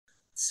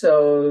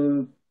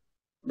So,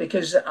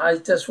 because I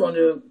just want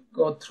to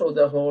go through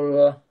the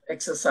whole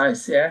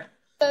exercise, yeah?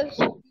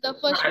 The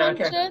first Right, one,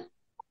 okay. sir.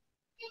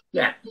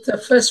 Yeah, the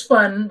first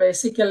one,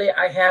 basically,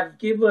 I have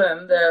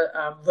given the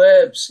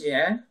verbs,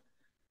 yeah?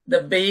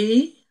 The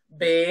be,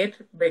 bid,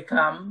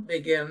 become,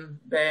 begin,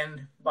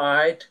 bend,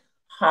 bite,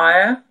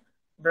 hire,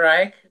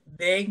 break,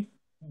 dig,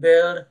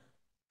 build,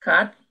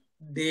 cut,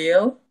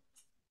 deal,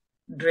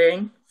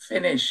 drink,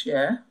 finish,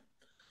 yeah?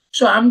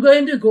 So I'm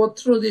going to go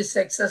through this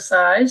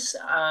exercise.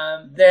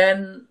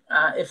 Then,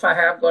 if I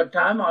have got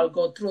time, I'll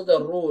go through the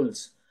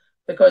rules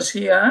because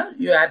here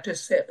you have to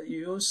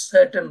use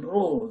certain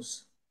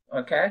rules,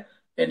 okay,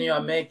 when you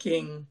are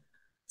making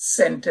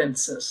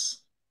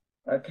sentences,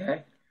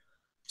 okay.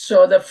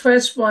 So the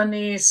first one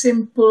is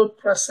simple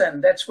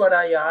present. That's what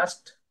I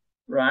asked,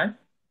 right?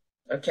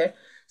 Okay.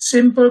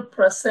 Simple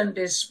present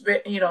is,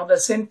 the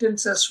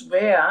sentences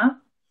where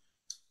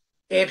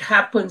it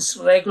happens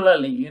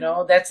regularly,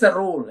 that's the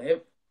rule.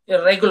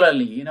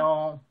 Irregularly,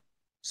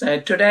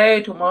 say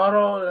today,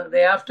 tomorrow, the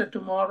day after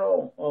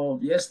tomorrow, or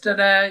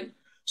yesterday.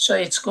 So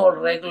it's called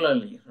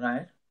regularly,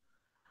 right?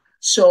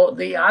 So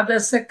the other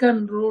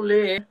second rule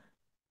is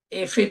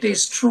if it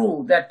is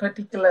true, that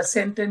particular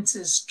sentence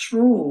is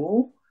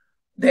true,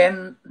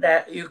 then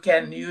that you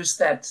can use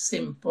that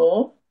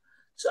simple.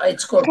 So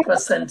it's called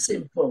present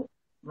simple,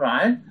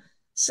 right?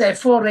 Say,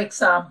 for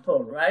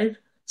example, right?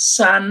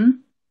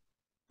 Sun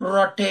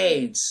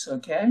rotates,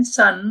 okay?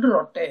 Sun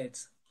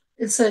rotates.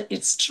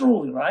 It's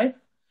true, right?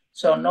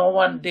 So no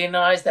one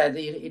denies that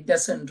it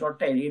doesn't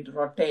rotate, it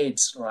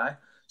rotates, right?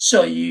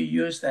 So you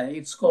use that.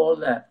 It's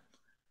called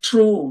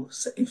true.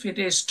 So if it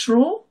is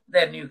true,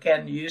 then you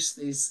can use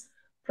this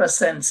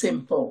present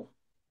simple,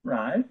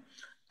 right?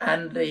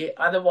 And the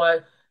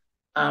otherwise,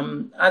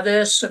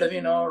 others sort of,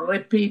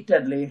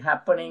 repeatedly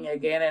happening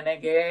again and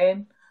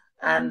again.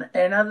 And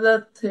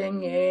another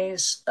thing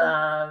is,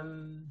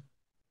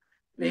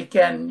 we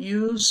can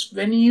use,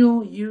 when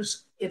you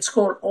use, it's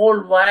called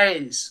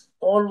always.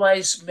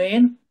 Always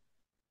mean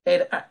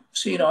it,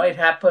 so, it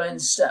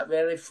happens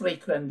very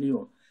frequently.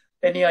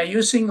 When you are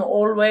using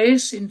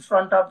always in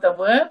front of the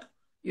verb,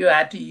 you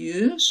have to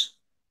use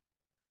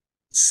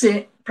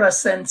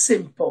present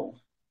simple,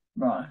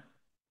 right?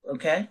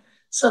 Okay.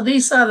 So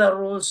these are the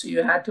rules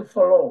you have to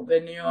follow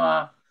when you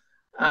are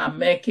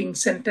making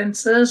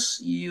sentences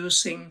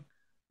using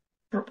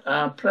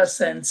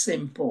present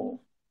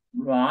simple,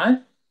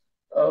 right?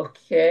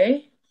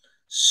 Okay.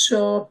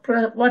 So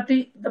what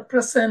the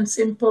present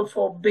simple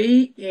for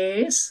be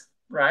is,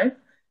 right?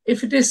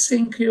 If it is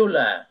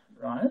singular,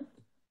 right?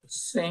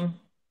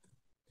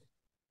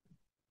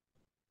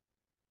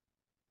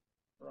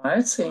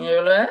 Right?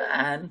 Singular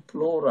and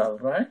plural,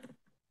 right?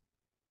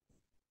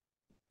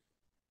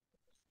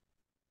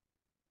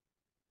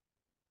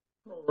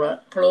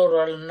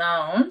 Plural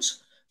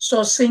nouns.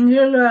 So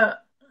singular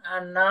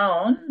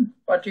noun,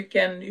 what you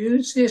can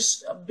use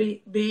is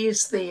be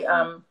is the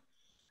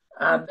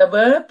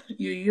verb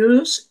you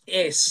use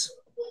is,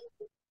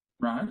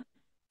 right?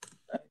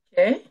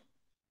 Okay.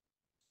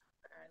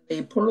 And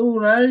the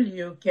plural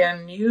you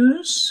can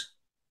use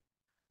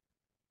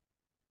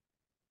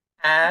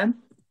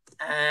am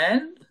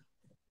and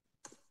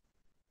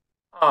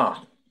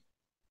are.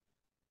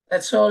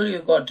 That's all you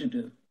got to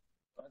do.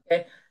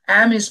 Okay.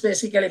 Am is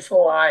basically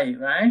for I,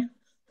 right?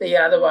 The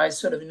otherwise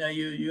sort of,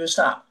 you use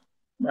are,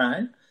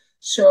 right?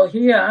 So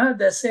here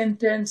the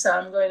sentence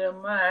I'm going to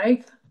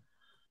make,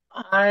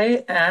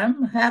 I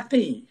am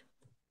happy,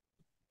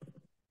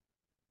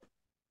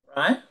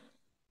 right?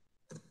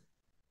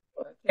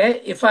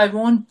 Okay. If I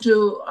want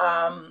to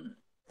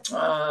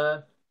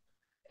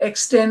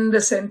extend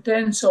the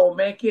sentence or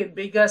make it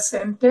bigger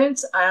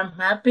sentence, I am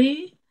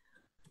happy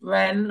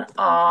when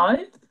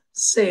I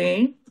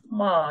see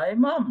my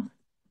mom,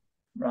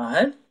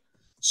 right?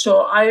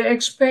 So I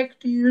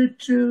expect you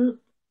to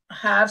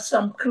have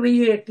some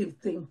creative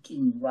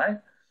thinking, right?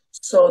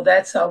 So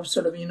that's how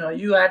sort of,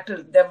 you have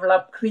to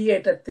develop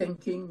creative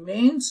thinking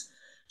means,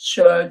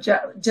 so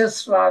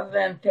just rather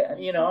than,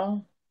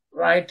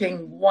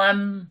 writing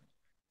one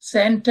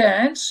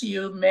sentence,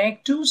 you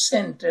make two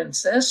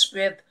sentences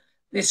with,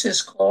 this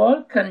is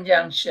called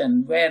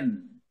conjunction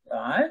when,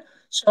 right?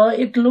 So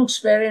it looks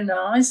very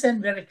nice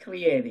and very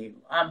creative.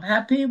 I'm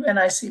happy when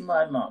I see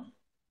my mom,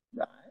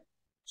 right?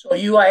 So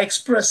you are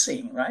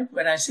expressing, right?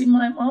 When I see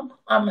my mom,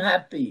 I'm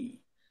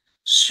happy.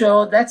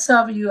 So that's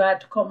how you have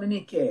to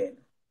communicate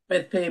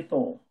with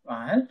people,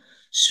 right?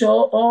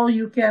 So, or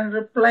you can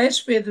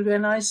replace with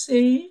when I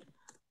see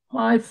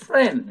my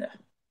friend,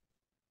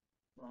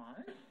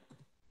 right?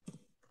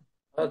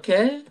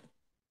 Okay.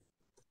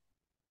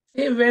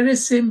 See, very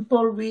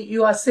simple.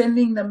 You are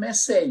sending the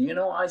message,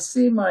 I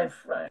see my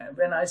friend.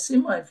 When I see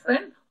my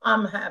friend,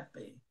 I'm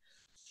happy.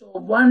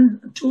 So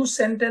two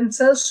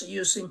sentences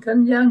using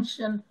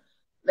conjunction,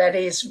 that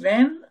is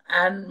when,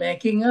 and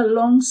making a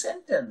long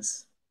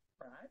sentence,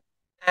 right?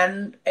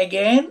 And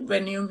again,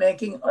 when you're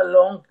making a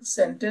long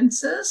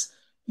sentences,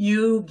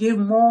 you give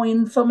more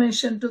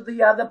information to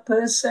the other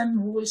person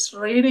who is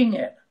reading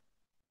it,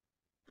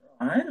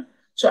 right?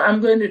 So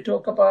I'm going to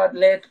talk about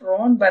later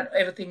on, but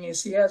everything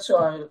is here, so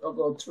I'll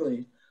go through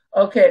it.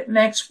 Okay,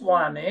 next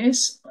one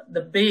is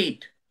the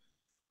beat.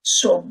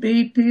 So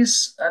beat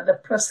is the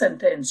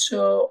present tense.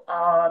 So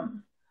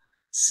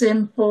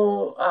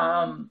simple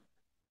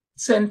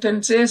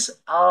sentences.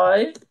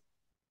 I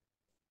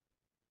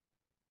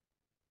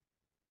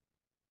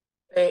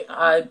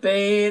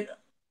bathe,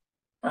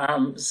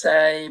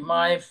 say,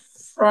 my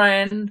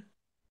friend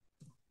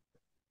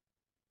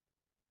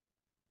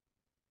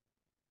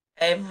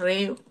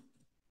every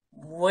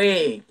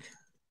week.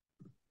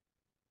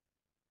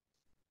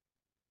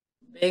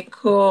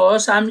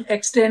 Because I'm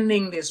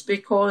extending this,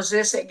 because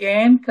is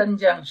again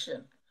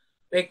conjunction.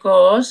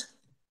 Because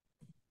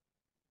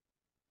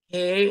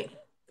he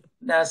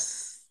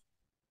doesn't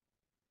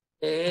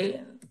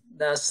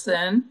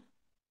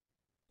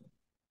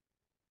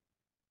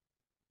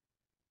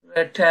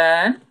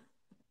return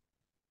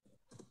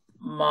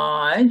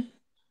my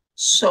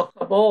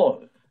soccer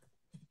ball.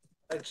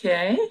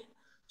 Okay,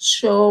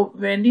 so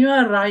when you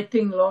are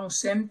writing long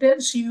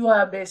sentence, you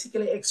are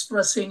basically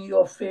expressing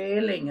your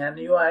feeling and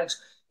you are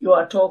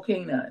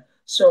talking.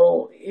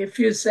 So if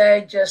you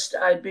say just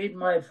I beat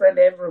my friend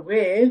every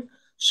week,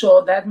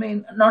 so that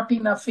means not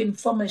enough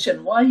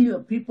information. Why you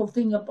people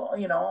think about,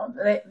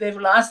 they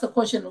will ask the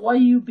question, why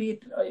you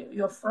beat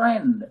your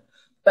friend?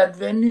 But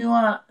when you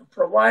are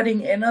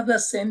providing another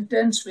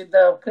sentence with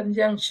the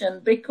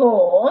conjunction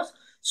because,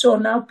 so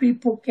now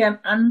people can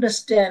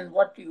understand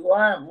what you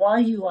are, why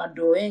you are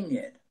doing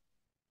it,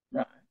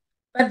 right?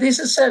 But this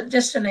is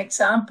just an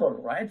example,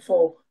 right,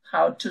 for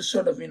how to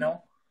sort of,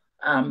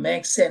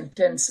 make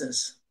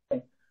sentences.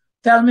 Okay.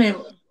 Tell me,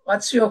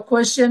 what's your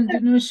question,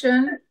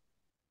 Dinushan?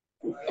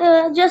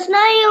 Just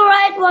now you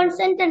write one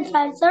sentence,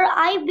 right, sir?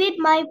 I beat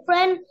my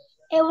friend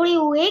every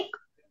week.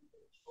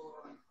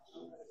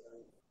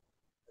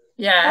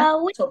 Yeah.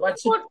 We So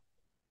what's put,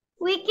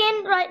 we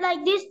can write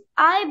like this.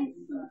 I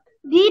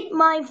beat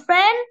my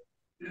friend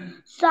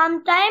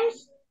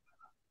sometimes,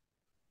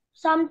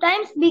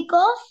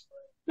 because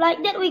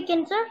like that we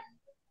can, sir.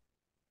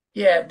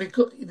 Yeah,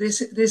 because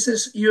this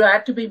is, you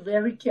have to be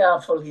very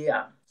careful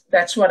here.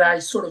 That's what I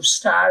sort of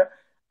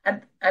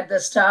at the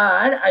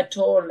start I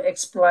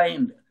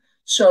explained.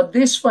 So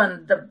this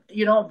one,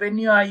 when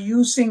you are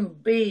using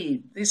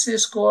be, this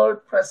is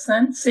called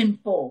present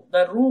simple.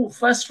 The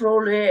first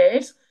rule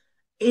is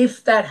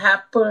if that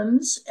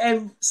happens,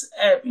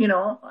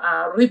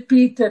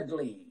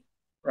 repeatedly,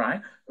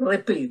 right?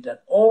 Repeated,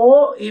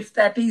 or if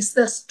that is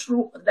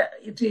true, that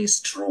it is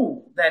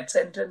true, that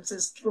sentence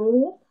is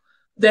true,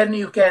 then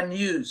you can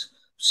use.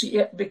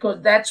 See,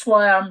 because that's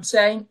why I'm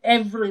saying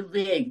every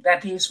week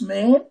that is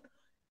made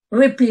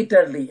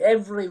repeatedly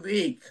every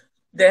week,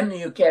 then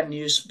you can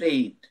use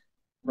beat,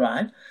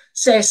 right?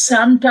 Say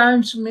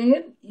sometimes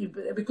mean,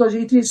 because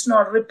it is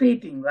not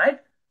repeating, right?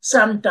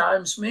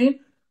 Sometimes mean,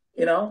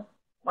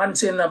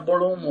 once in a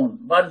blue moon,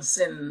 once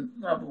in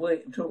a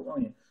week,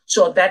 two.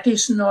 So that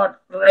is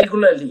not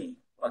regularly,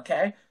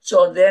 okay?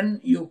 So then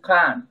you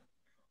can't,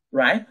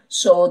 right?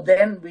 So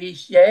then we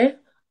say,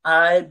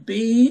 I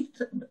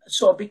beat.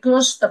 So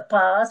because the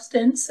past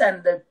tense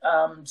and the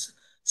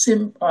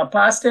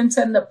past tense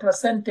and the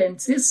present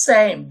tense is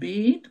same,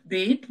 beat,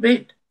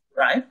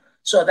 right?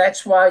 So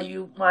that's why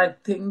you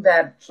might think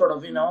that sort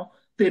of,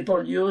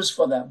 people use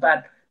for that.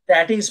 But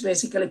that is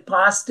basically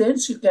past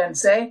tense. You can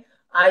say,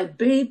 I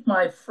beat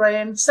my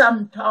friend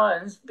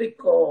sometimes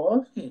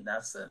because he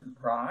doesn't,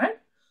 right?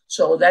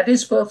 So that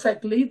is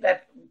perfectly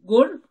that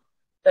good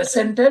a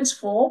sentence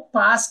for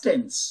past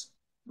tense,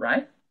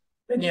 right?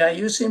 When you are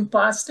using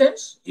past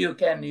tense, you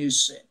can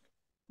use it,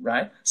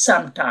 right?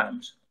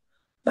 Sometimes.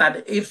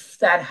 But if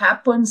that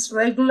happens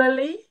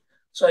regularly,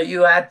 so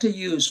you have to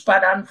use.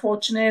 But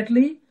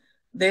unfortunately,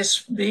 this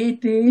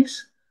beat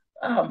is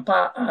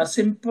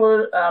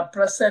simple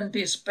present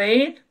is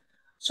paid.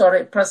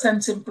 Sorry,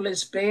 present simple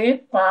is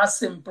paid. Past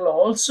simple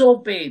also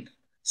paid.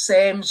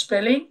 Same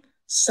spelling,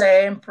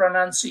 same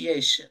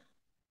pronunciation.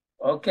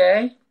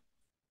 Okay?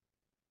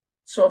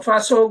 So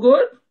far, so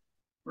good?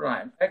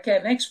 Right.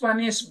 Okay, next one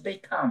is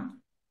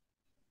become.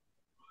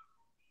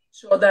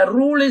 So the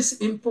rule is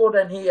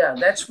important here.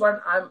 That's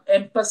what I'm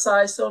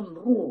emphasizing on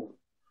rule.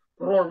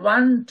 Rule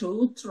 1,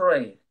 2,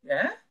 3.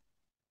 Yeah?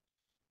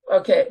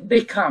 Okay,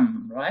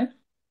 become, right?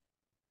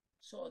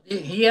 So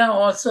here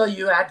also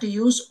you have to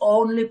use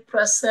only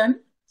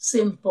present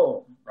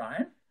simple,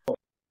 right?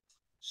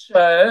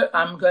 So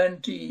I'm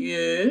going to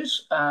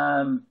use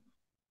I.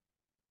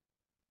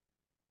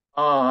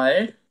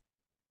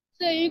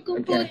 So you can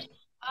Okay. put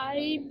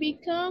I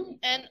become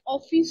an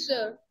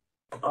officer.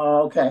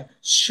 Okay.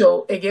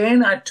 So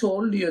again, I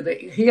told you that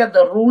here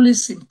the rule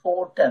is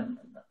important.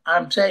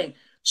 I'm saying,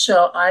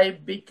 so I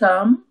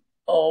become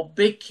or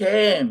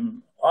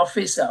became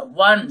officer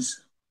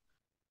once.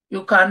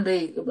 You can't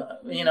be,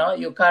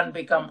 you can't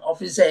become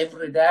officer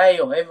every day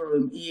or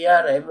every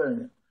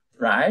year,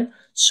 right?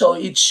 So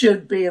it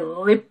should be a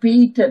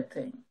repeated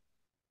thing,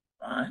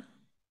 right?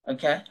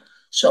 Okay.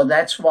 So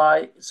that's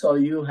why, so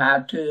you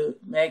have to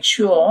make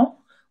sure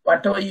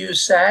whatever you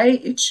say,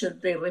 it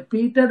should be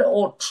repeated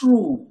or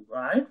true,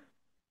 right?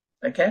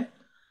 Okay.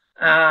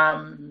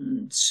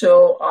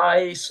 So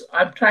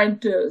I'm trying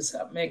to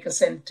make a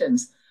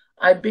sentence.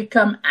 I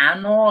become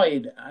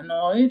annoyed,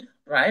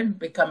 right?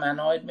 Become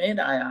annoyed means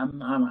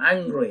I'm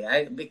angry.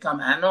 I become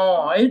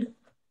annoyed,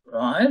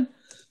 right?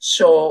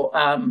 So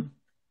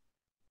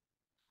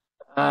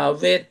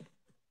with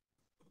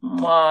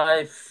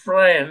my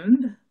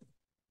friend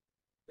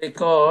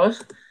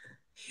because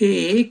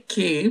he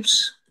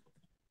keeps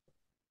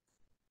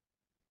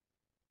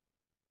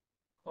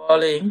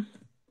calling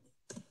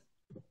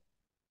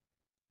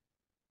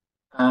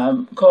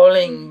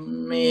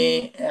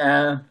me.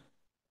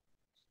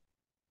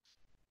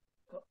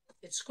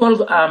 It's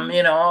called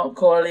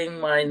calling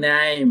my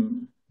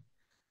name.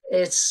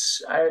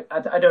 It's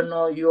I don't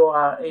know you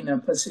are in a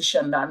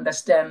position to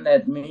understand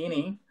that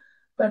meaning,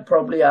 but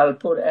probably I'll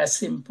put a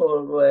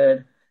simple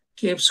word.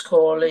 Keeps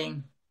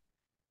calling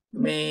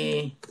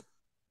me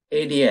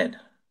idiot.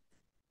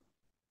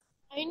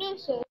 I know,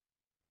 sir.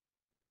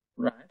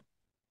 Right.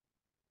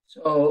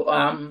 So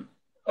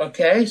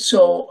okay.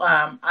 So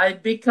I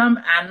become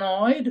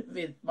annoyed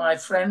with my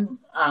friend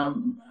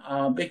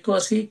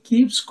because he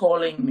keeps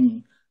calling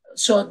me.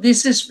 So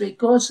this is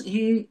because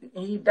he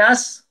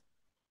does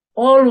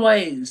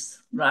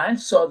always, right?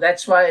 So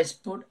that's why I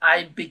put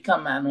I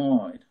become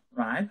annoyed,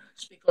 right?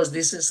 It's because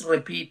this is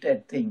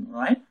repeated thing,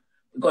 right?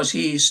 Because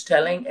he is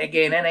telling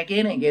again and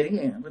again and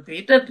again,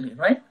 repeatedly,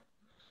 right?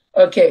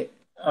 Okay,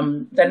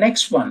 the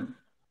next one.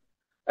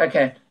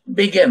 Okay,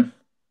 begin,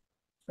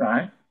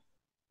 right?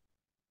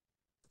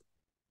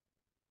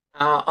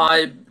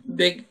 I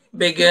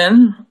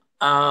begin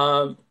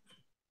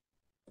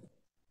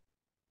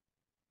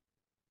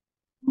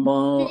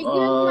Begin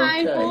my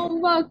okay,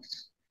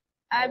 homeworks.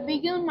 I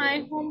begin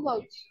my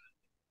homeworks.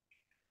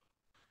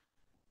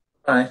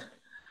 right.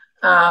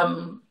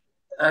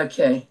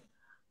 Okay.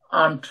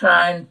 I'm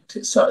trying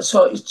to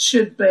so it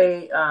should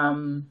be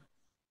um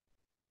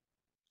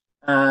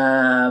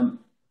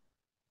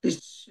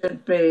it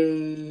should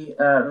be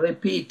a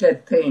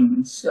repeated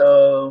thing.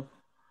 So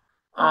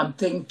I'm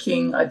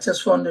thinking I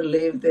just want to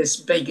leave this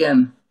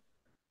begin.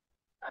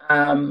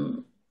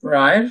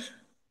 Right.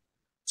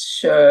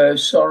 So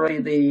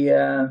sorry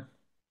the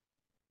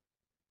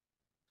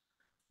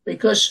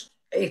because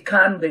it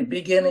can't be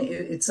begin.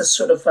 It's a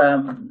sort of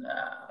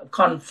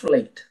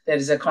conflict. There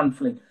is a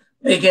conflict.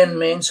 Begin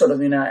means sort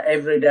of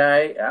every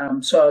day.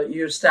 So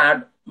you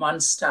start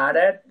once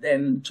started,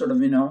 then sort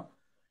of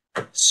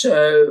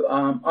So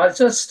I'll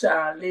just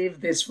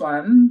leave this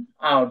one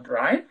out,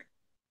 right?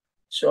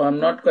 So I'm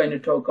not going to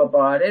talk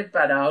about it,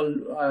 but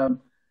I'll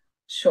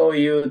show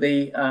you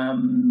the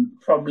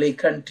probably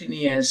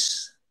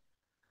continuous,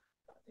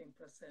 I think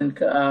present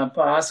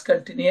past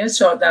continuous.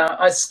 So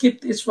I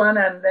skip this one,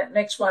 and the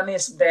next one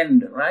is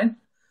bend, right?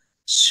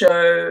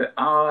 So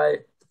I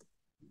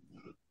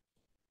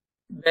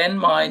bend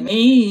my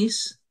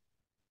knees.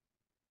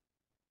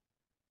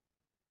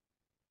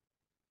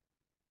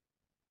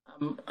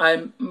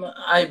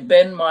 I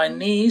bend my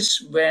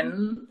knees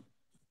when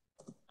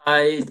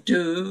I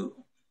do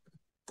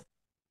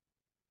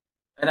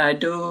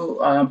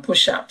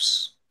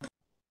push-ups.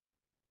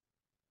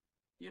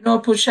 You know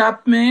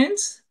push-up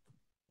means?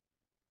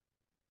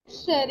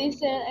 Sir,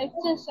 is an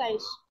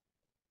exercise.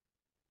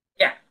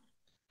 Yeah.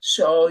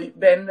 So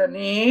bend the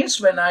knees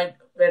when I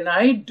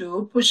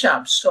do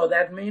push-ups. So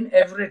that means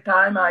every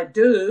time I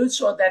do,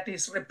 so that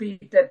is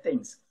repeated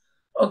things.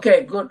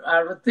 Okay, good.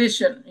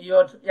 Ritishan,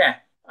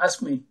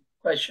 ask me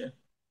question.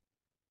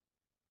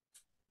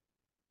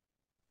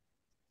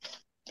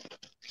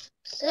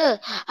 Sir,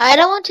 I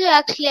don't want to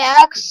actually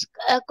ask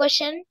a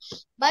question,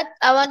 but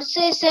I want to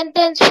say a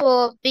sentence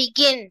for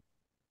begin.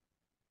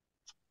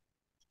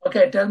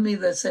 Okay, tell me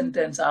the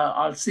sentence.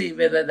 I'll see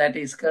whether that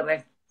is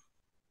correct.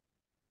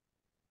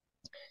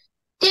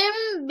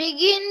 Tim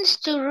begins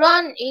to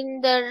run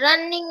in the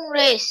running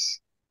race.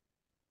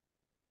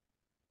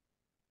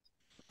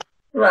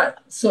 Right.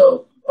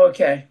 So,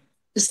 okay.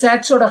 Is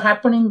that sort of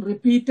happening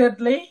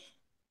repeatedly?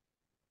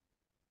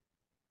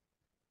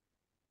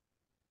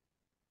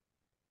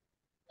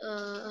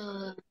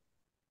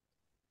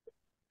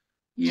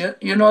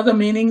 You know the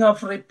meaning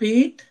of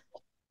repeat?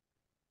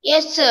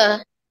 Yes,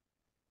 sir.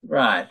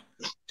 Right.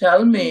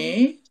 Tell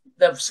me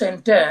the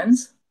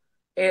sentence.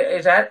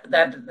 Is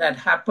that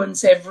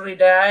happens every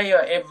day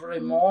or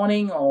every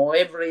morning or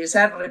is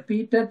that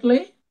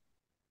repeatedly?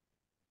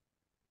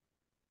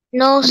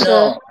 No, sir.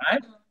 No,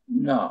 right?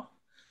 No.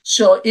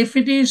 So if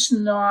it is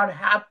not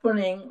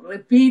happening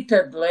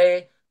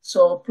repeatedly,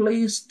 so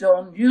please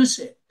don't use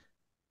it.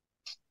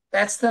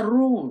 That's the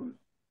rule.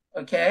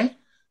 Okay?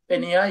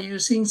 When you are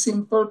using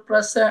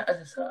present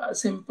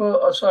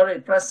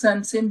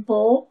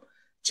simple,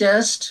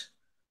 just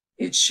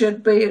it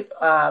should be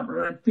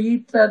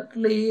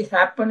repeatedly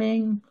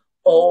happening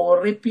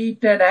or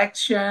repeated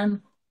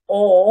action,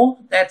 or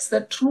that's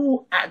the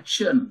true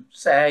action.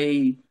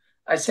 Say,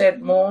 I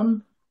said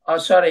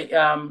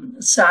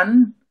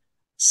sun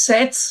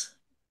sets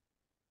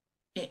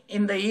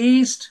in the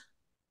east,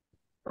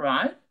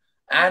 right?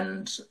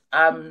 and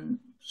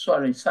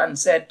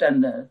sunset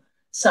and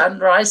sun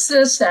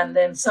rises and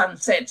then sun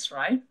sets,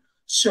 right?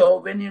 So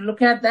when you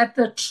look at that,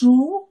 the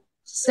true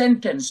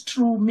sentence,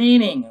 true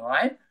meaning,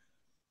 right?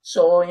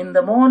 So in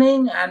the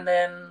morning and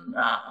then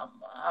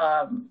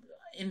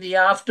in the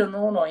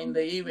afternoon or in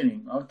the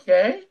evening,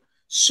 okay?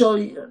 So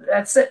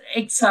that's an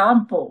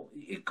example.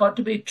 It got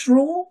to be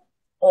true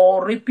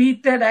or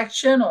repeated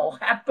action or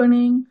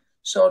happening.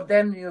 So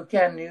then you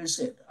can use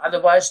it.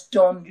 Otherwise,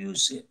 don't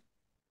use it.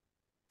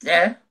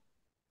 Yeah?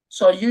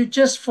 So you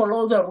just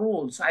follow the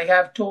rules. I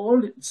have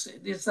told, this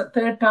is the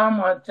third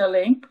time I'm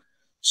telling.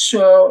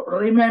 So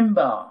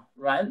remember,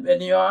 right?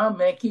 When you are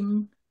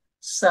making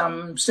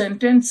some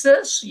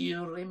sentences,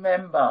 you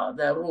remember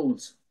the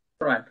rules,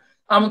 right?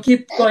 I'm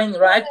keep going,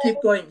 right?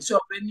 Keep going. So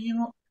when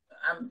you,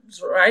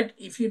 right,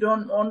 if you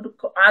don't want to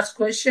ask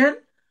question,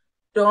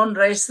 don't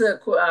raise the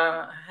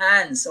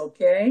hands,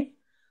 okay?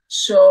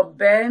 So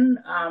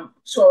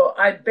so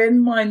I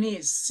bend my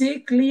knees. See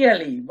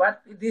clearly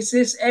what this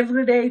is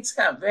every day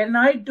itself. When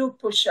I do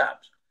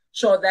push-ups,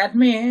 so that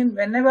means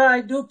whenever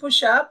I do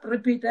push-up,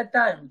 repeat that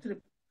time.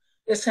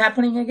 It's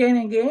happening again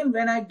and again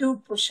when I do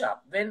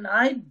push-up. When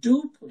I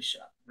do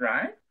push-up,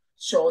 right?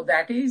 So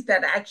that is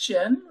that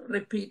action,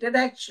 repeated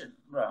action,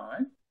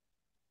 right?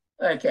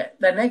 Okay,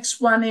 the next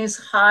one is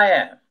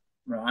higher,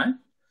 right?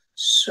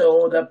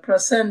 So the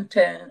present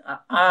tense,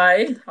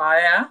 I,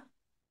 higher.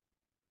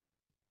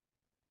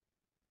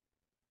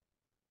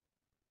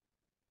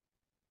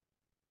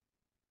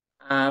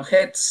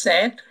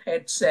 Headset,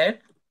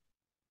 headset,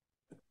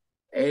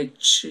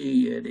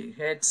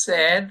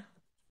 headset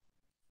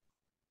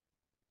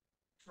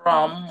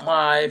from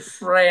my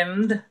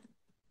friend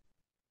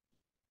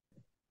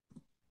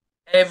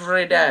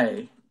every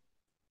day.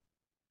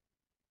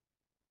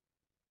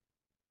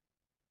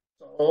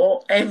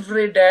 So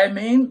every day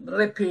means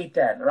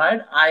repeated,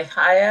 right? I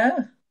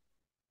hire,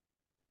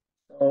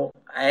 so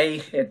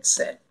I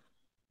headset.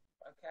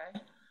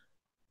 Okay,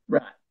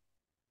 right.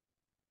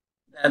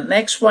 The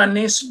next one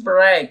is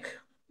break,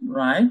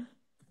 right?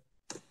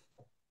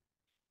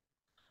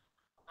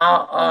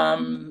 So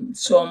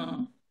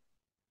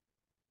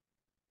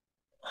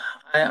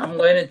I'm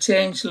going to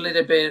change a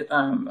little bit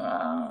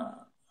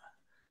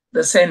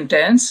the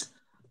sentence.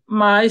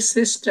 My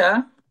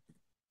sister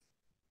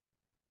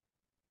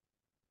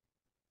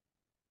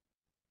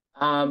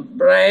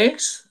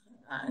breaks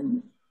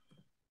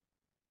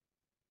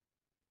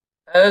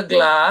a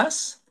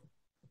glass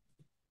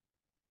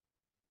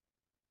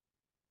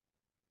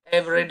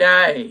every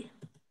day.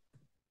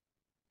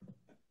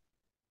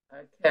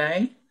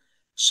 Okay,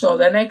 so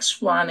the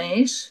next one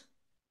is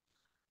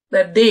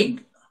the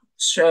dig.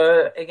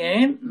 So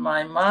again,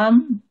 my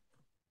mom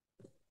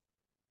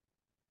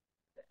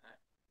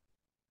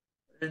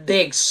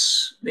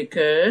digs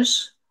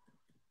because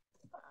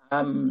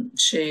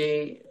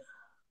she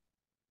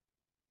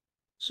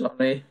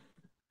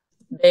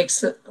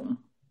digs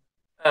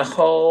a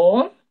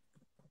hole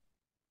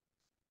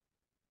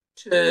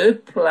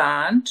to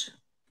plant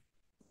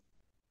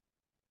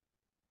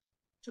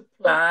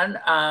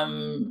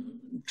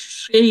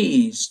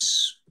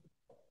trees.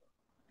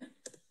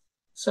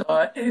 So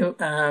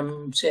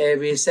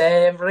we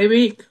say every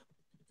week.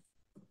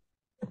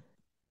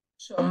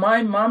 So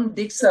my mom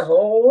digs a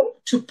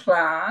hole to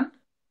plant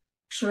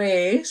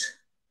trees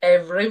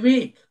every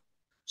week.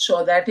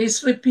 So that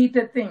is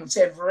repeated things.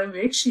 Every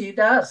week she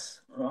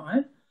does,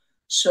 right?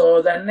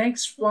 So the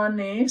next one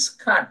is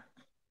cut.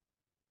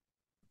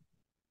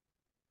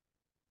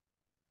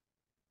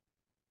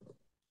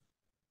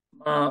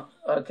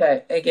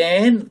 Okay,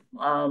 again,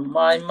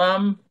 my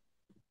mom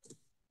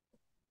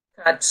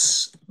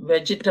cuts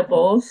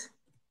vegetables.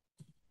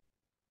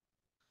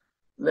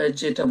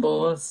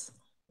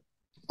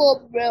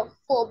 For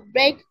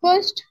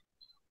breakfast.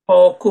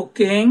 For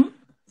cooking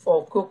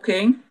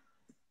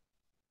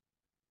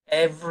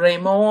every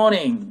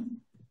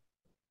morning,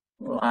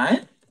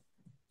 right?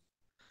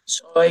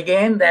 So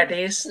again, that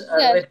is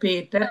a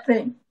repeated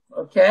thing,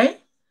 okay?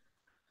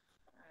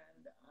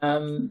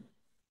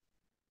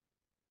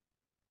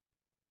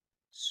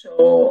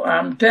 So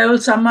tell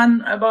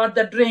someone about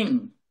the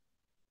drink.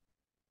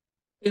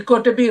 It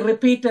got to be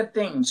repeated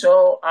thing.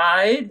 So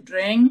I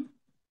drink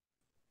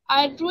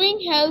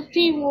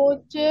healthy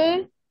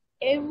water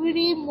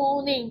every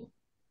morning.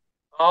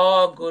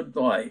 Oh, good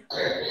boy.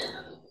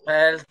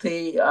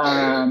 Healthy,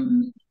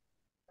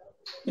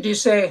 did you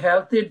say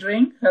healthy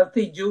drink?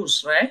 Healthy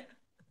juice, right?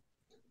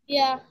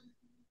 Yeah.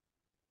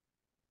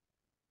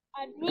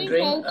 I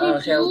drink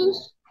healthy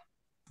juice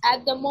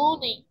at the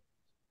morning.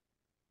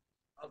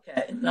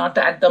 Okay, not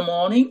at the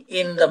morning,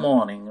 in the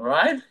morning,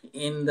 right?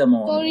 In the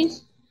morning.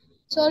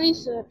 Sorry,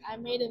 sir. I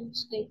made a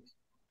mistake.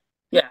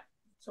 Yeah,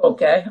 it's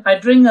okay. I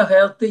drink a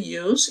healthy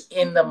juice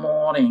in the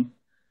morning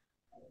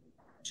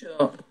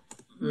to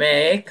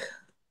make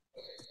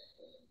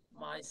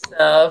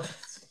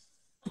myself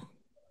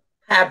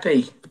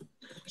happy.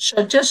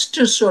 So just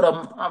to sort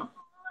of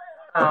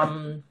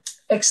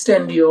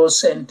extend your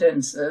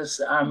sentences,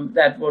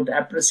 that would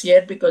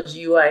appreciate because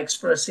you are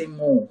expressing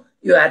more.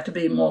 you have to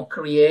be more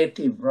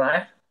creative,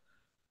 right?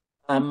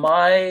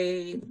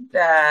 My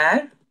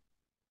dad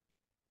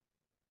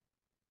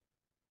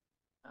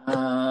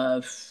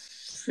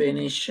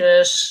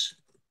finishes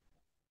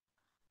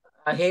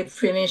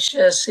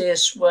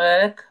his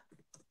work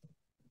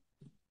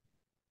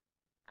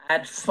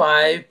at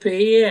 5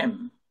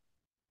 p.m.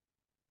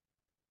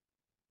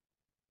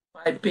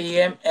 5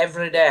 p.m.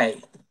 every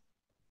day.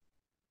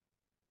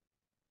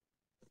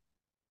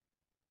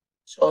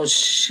 So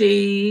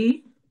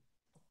she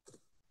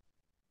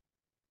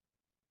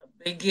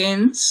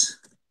begins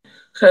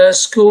her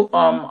school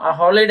a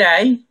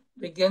holiday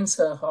begins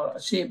her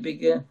she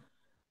begin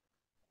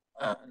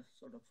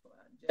sort of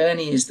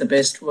journey is the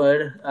best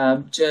word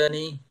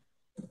journey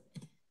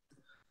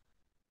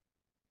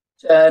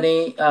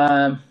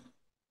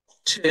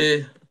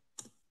to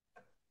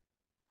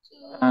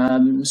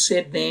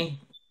Sydney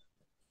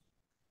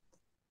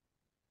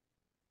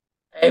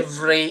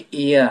every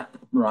year,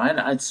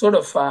 right? It's sort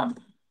of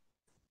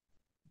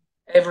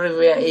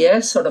everywhere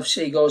year sort of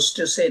she goes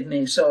to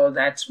Sydney, so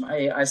that's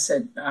I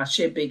said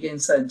she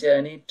begins her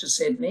journey to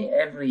Sydney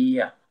every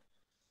year.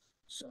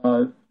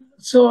 So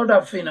sort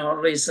of,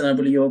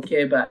 reasonably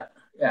okay, but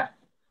yeah.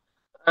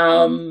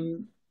 I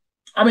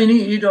mean,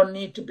 you don't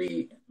need to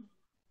be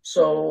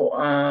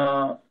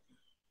so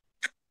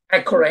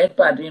accurate,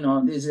 but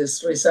this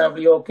is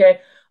reasonably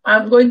okay.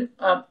 I'm going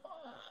to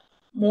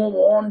move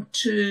on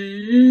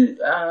to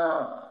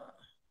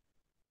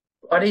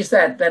what is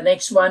that? The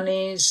next one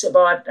is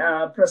about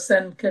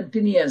present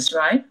continuous,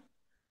 right?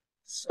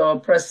 So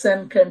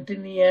present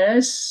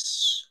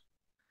continuous.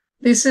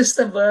 This is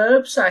the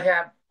verbs I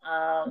have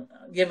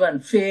given: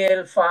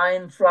 feel,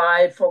 find,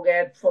 fly,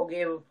 forget,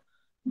 forgive,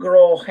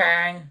 grow,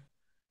 hang,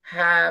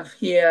 have,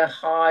 hear,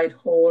 hide,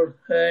 hold,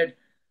 hurt,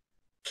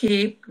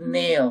 keep,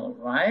 nail,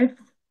 right?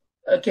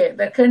 Okay,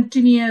 the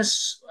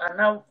continuous,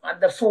 now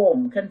the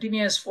form,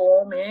 continuous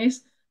form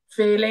is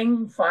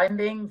feeling,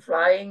 finding,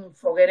 flying,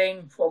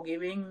 forgetting,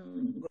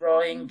 forgiving,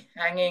 growing,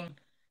 hanging,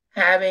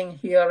 having,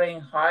 hearing,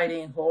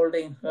 hiding,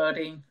 holding,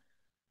 hurting,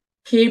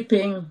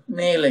 keeping,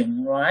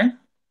 nailing, right?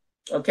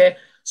 Okay,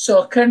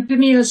 so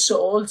continuous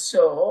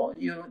also,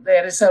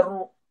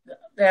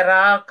 there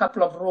are a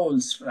couple of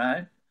rules,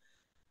 right?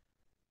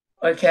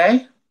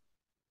 Okay,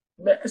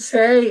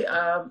 say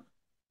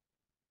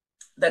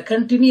the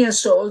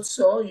continuous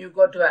also, you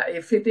got to,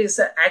 if it is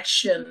an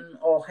action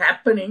or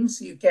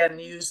happenings, you can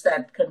use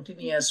that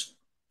continuous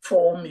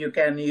form, you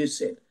can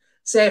use it.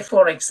 Say,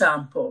 for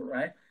example,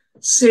 right,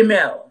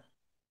 smell.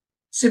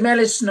 Smell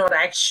is not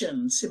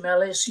action.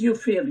 Smell is you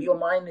feel, your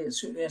mind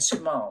is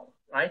smell,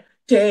 right?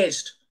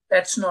 Taste,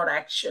 that's not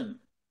action,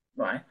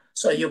 right?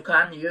 So you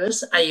can't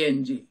use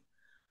ing.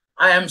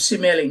 I am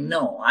smelling.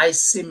 No, I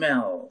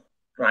smell,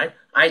 right?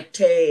 I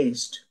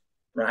taste,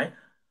 right?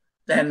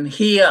 Then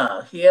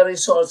hear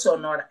is also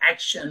not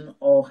action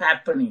or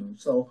happening.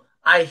 So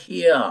I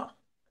hear,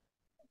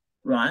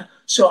 right?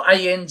 So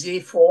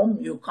ing form,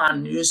 you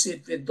can't use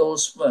it with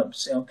those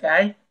verbs,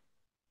 okay?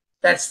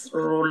 That's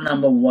rule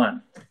number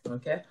 1,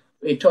 okay?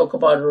 We talk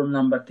about rule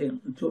number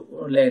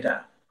 2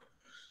 later.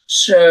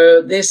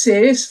 So this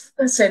is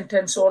a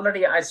sentence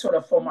already I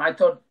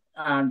thought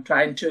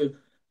trying to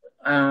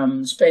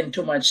spend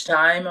too much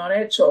time on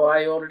it. So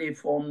I already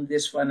formed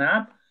this one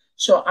up.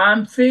 So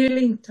I'm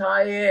feeling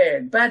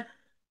tired, but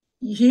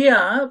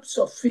here,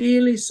 so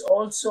feel is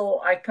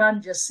also, I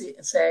can't just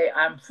say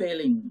I'm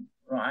feeling,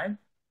 right?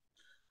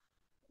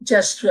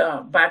 Just,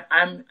 but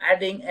I'm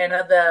adding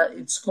another,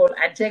 it's called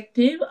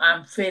adjective.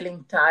 I'm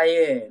feeling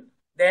tired.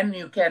 Then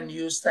you can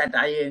use that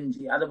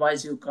ing,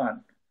 otherwise you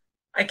can't.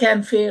 I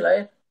can feel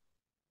it,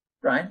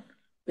 right?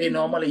 We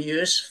normally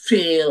use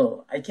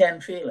feel. I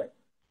can feel it.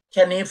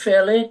 Can you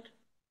feel it?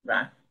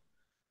 Right?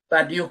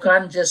 But you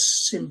can't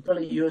just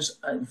simply use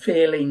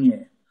feeling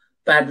it.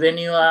 But when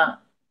you are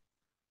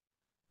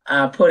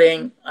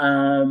putting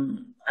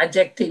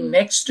adjective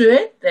next to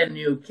it, then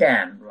you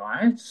can,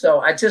 right?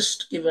 So I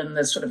just given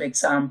the sort of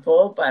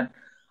example, but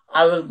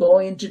I will go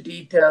into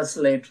details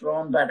later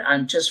on, but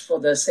I'm just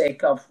for the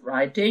sake of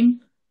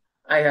writing,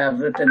 I have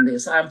written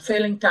this. I'm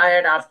feeling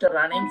tired after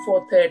running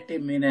for 30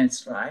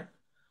 minutes, right?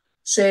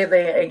 Say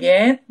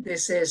again,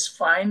 this is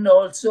find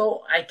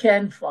also, I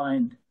can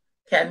find.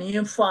 Can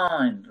you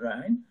find,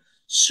 right?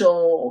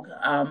 So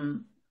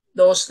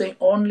those things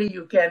only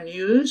you can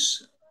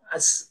use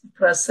as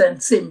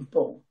present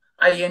simple,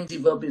 ing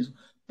verb is.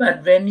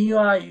 But when you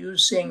are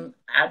using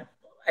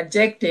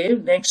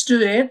adjective next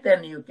to it,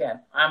 then you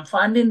can. I'm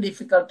finding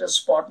difficult to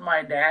spot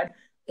my dad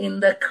in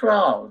the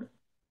crowd.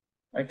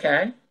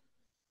 Okay.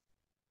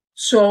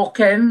 So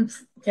can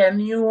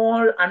you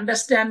all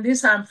understand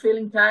this? I'm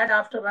feeling tired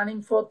after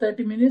running for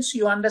 30 minutes.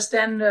 You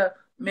understand the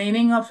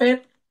meaning of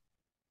it?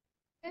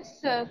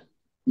 Yes, sir.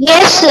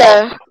 Yes,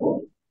 sir.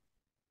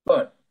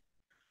 Good.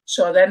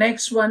 So the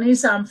next one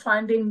is I'm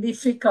finding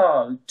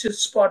difficult to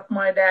spot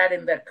my dad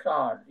in the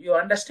crowd. You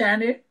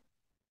understand it?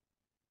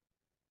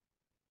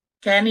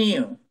 Can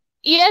you?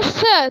 Yes,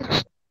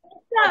 sir.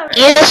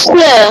 Yes,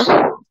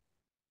 sir.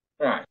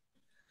 Right.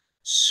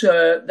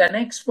 So the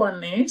next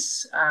one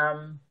is,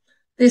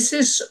 this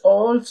is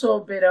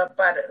also a bit of,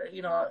 but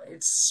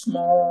it's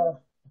more,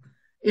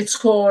 it's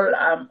called,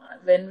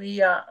 when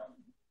we are,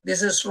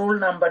 this is rule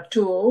number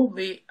 2,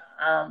 we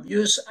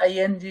use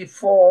ing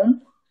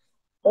form,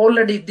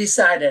 already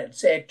decided.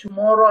 Say,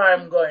 tomorrow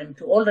I'm going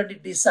to, already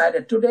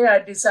decided. Today I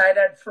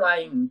decided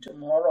flying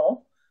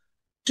tomorrow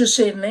to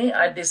Sydney,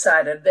 I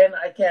decided. Then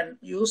I can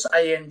use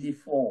ing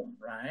form,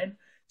 right?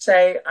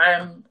 Say,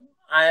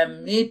 I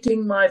am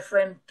meeting my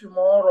friend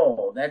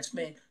tomorrow. That's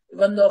me.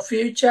 Even though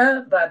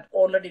future, but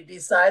already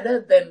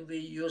decided, then we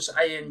use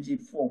ing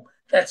form.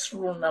 That's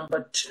rule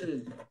number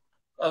 2.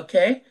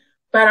 Okay,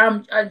 but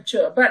I'm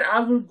sure. But I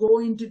will go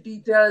into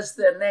details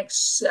the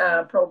next,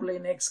 probably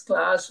next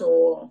class,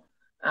 or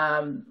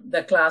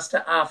the class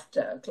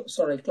after.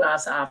 Sorry,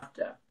 class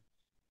after.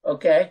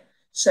 Okay.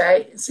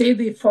 Say, see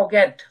the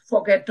forget.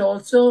 Forget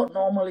also.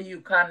 Normally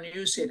you can't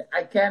use it.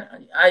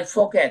 I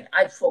forget.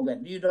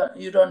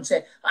 You don't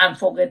say I'm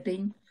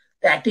forgetting.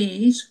 That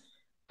is,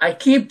 I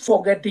keep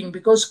forgetting,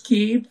 because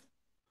keep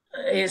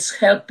is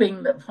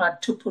helping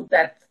to put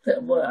that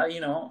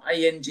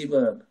ing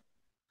verb,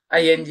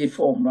 ing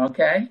form.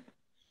 Okay.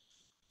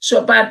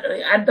 So, but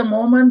at the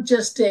moment,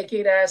 just take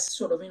it as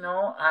sort of,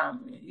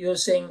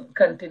 using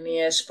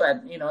continuous,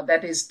 but,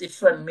 that is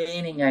different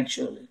meaning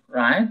actually,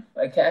 right?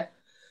 Okay.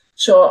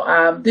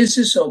 So this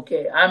is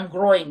okay. I'm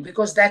growing,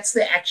 because that's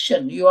the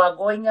action. You are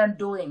going and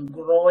doing,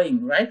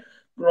 growing, right?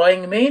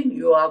 Growing mean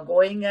you are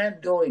going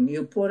and doing.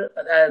 You put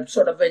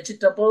sort of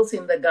vegetables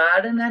in the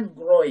garden and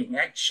growing,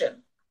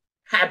 action,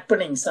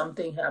 happening,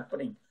 something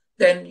happening.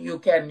 Then you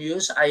can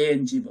use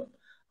ing verb.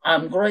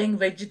 I'm growing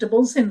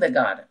vegetables in the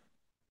garden.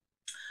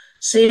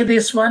 See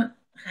this one,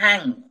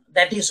 hang.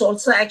 That is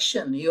also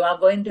action. You are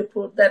going to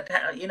put that,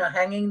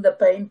 hanging the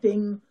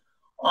painting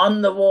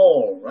on the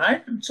wall,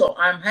 right? So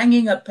I'm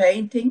hanging a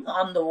painting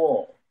on the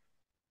wall.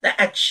 The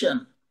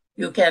action,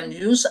 you can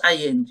use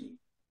ing,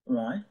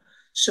 right?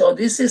 So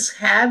this is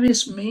have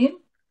is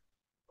mean,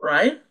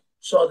 right?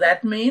 So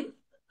that mean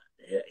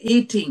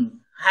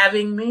eating.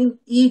 Having mean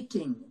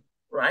eating,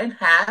 right?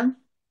 Have,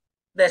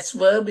 that's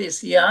verb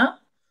is here.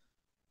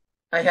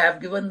 I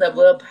have given the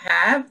verb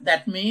have.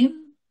 That means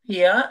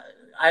here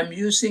I'm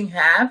using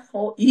have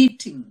for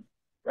eating,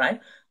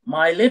 right?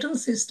 My little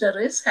sister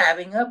is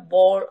having a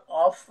bowl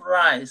of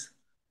rice.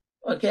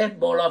 Okay,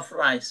 bowl of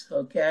rice.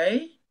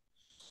 Okay.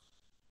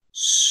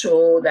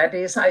 So that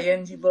is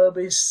ing verb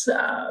is,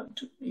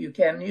 you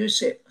can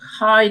use it.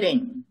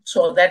 Hiding.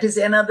 So that is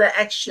another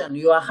action.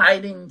 You are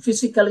hiding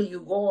physically.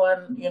 You go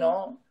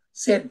and,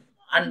 sit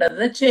under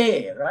the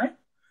chair, right?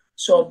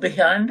 So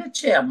behind the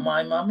chair,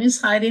 my mom is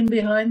hiding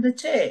behind the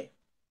chair,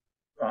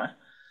 right?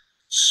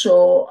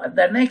 So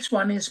the next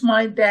one is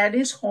my dad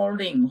is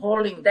holding.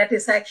 Holding, that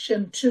is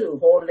action 2,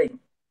 holding,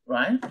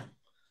 right?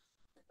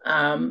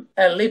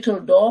 A little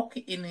dog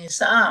in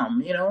his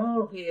arm,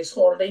 he is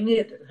holding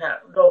it.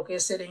 Dog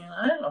is sitting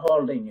and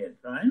holding it,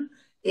 right?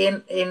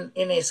 In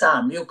his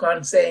arm. You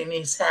can't say in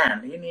his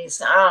hand, in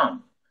his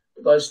arm,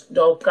 because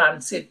dog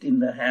can't sit in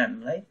the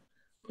hand, right?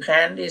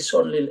 Hand is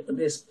only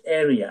this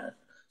area.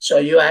 So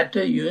you have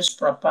to use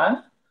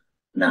proper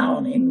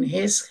noun, in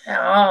his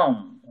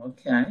arm.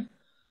 Okay.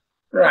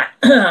 Right.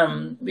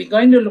 We're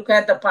going to look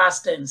at the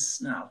past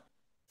tense now.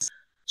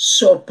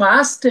 So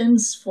past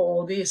tense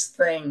for this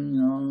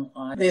thing,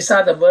 these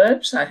are the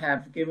verbs I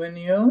have given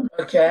you.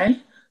 Okay.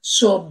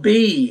 So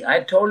be,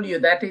 I told you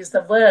that is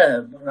the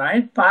verb,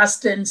 right?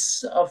 Past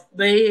tense of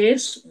be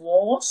is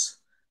was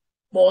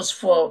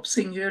for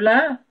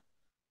singular.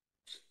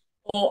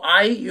 Or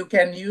you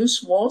can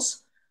use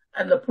was,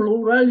 and the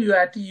plural you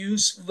have to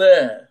use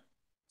were.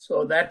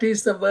 So that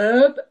is the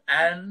verb,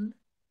 and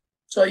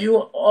so you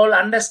all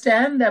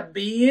understand that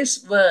be is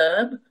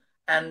verb,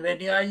 and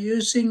when you are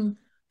using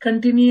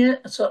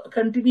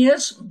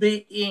continuous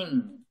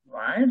being,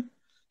 right?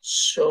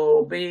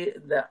 So be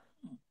the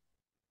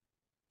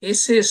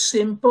this is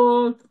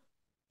simple,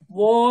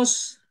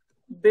 was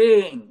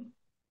being.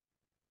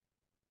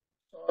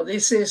 So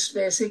this is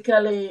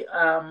basically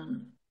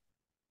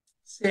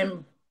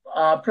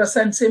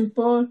present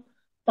simple,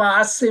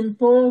 past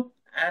simple,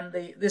 and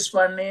this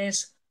one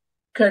is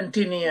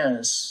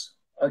continuous.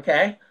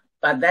 Okay,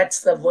 but that's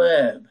the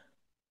verb.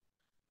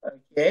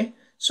 Okay,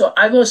 so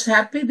I was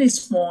happy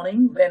this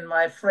morning when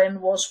my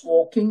friend was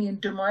walking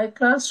into my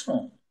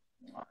classroom.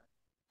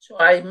 So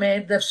I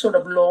made the sort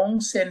of long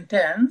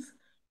sentence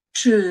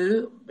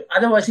to,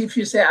 otherwise if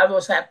you say I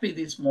was happy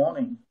this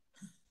morning,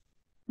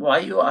 why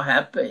you are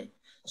happy?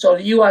 So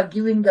you are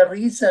giving the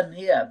reason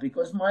here,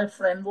 because my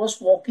friend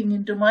was walking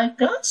into my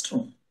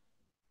classroom.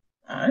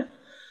 All right.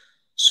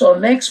 So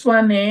next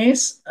one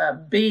is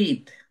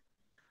beat.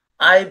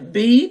 I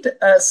beat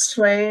a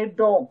stray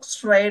dog.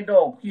 Stray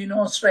dog, you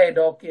know stray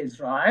dog is,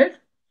 right?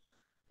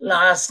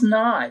 Last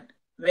night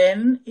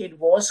when it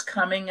was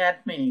coming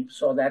at me.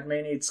 So that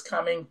means it's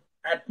coming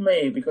at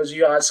me because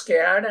you are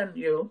scared and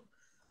you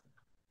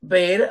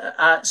beat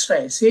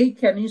stray. See,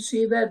 can you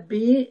see that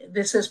be?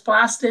 This is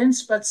past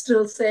tense, but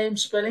still same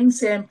spelling,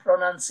 same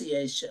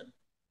pronunciation.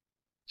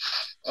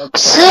 Okay.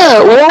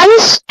 Sir, what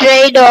is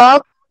stray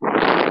dog?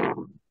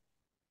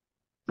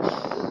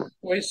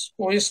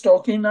 Who is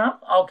talking now?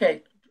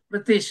 Okay,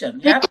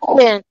 Ritishan, yeah?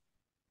 Sreetharan.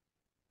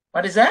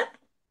 What is that?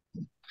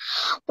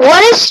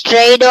 What is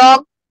stray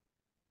dog?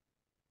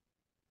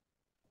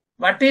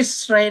 What is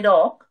stray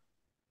dog?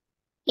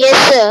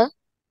 Yes, sir.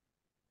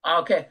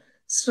 Okay,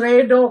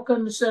 stray dog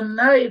concern,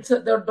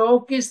 the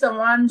dog is the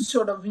one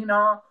sort of,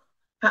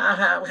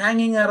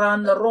 hanging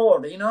around the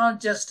road,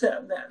 just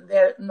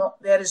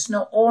there is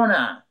no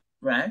owner,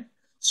 right?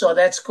 So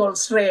that's called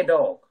stray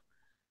dog.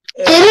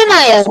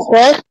 Tirunaya,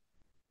 sir.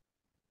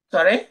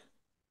 Sorry?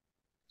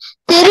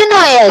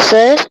 Tirunaya,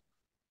 sir.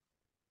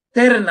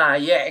 Terna,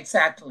 yeah,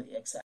 exactly.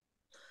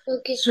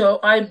 Okay. So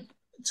I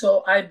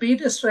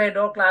beat a stray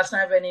dog last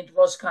night when it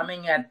was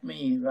coming at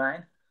me,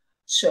 right?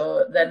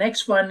 So the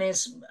next one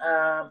is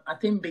I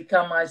think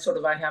become I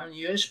haven't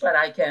used, but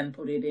I can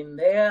put it in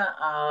there.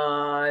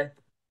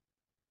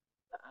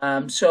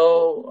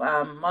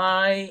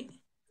 My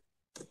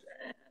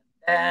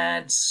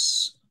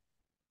dad's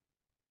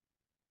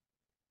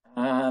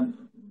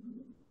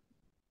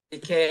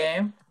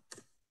became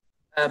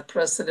a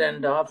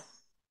president of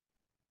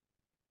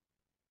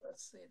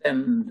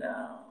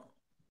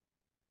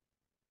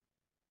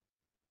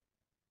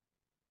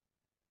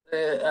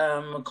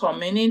the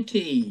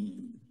community.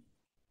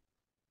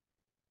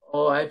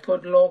 Oh, I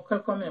put local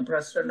community,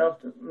 president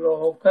of the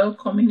local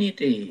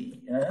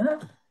community. Yeah.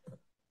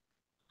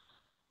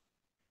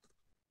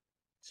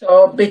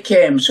 So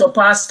became. So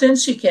past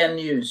tense you can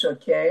use.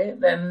 Okay.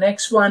 Then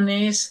next one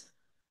is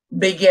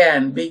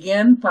began.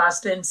 Began,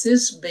 past tense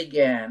is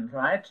began,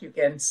 right? You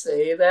can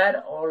say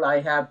that. All I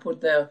have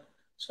put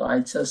so I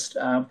just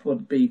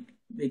put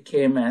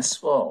became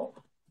as well.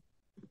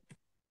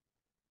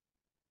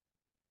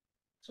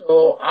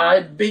 So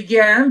I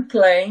began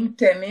playing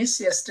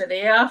tennis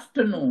yesterday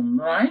afternoon,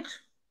 right?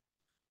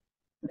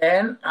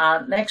 Then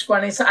next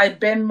one is I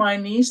bend my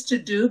knees to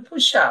do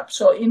push-ups.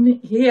 So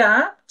in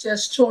here,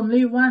 just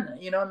only one,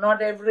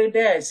 not every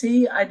day.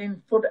 See, I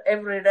didn't put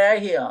every day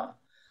here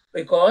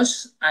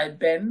because I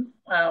bend,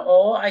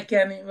 or I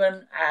can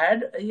even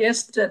add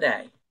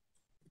yesterday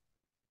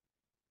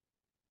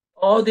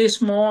or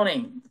this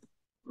morning,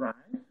 right?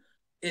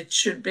 It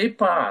should be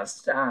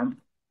past.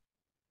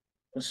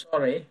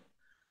 Sorry.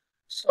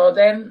 So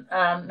then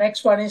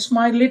next one is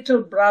my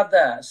little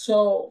brother.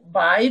 So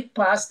bite,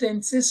 past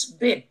tense is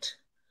bit.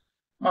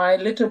 My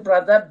little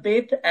brother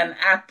bit an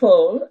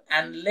apple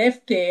and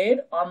left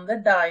it on the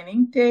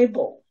dining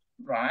table,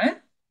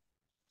 right?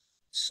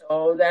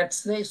 So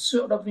that's the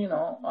sort of,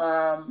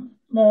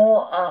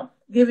 more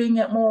giving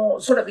a more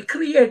sort of a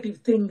creative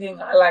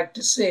thinking, I like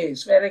to say.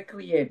 It's very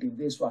creative,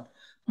 this one.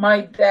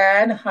 My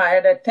dad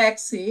hired a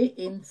taxi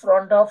in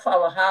front of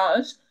our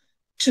house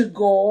to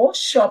go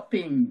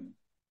shopping,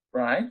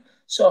 right?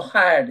 So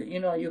hired,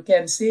 you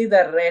can see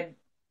the red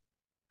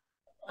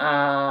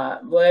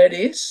word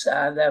is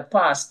the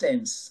past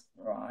tense,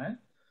 right?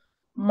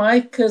 My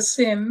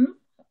cousin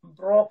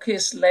broke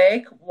his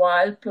leg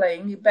while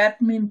playing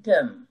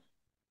badminton.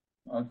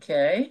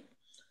 Okay.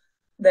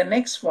 The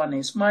next one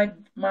is my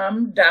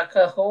mom dug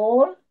a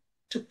hole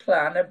to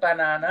plant a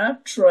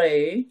banana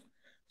tree,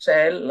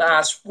 say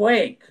last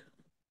week.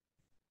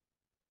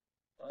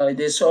 It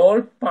is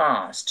all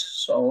past,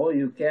 so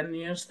you can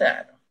use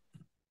that.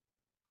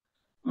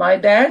 My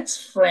dad's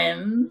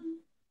friend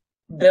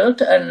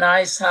built a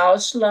nice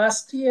house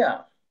last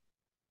year.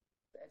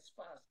 That's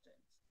past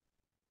tense.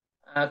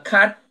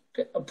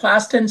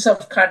 Past tense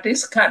of cut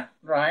is cut,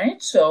 right?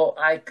 So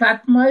I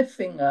cut my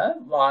finger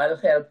while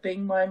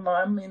helping my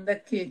mom in the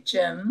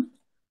kitchen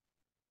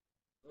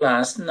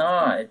last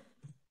night.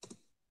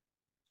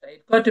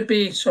 It got to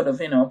be sort of,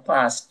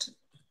 past.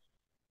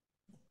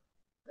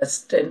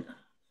 That's 10.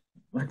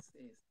 What's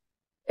this?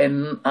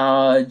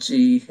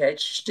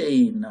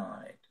 NRGHT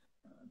night.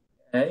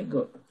 Okay,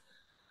 good.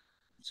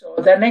 So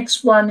the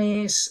next one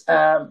is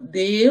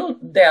deal,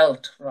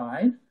 dealt,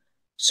 right?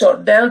 So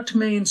dealt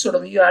means sort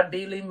of you are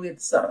dealing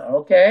with,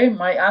 okay?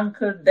 My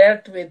uncle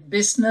dealt with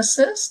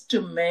businesses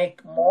to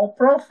make more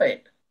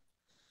profit.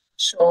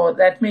 So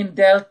that means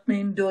dealt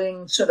means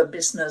doing sort of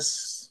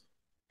business,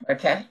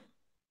 okay?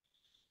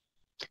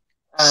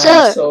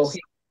 Sir,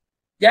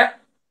 yeah.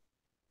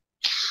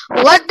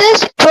 What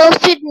does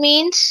profit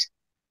means?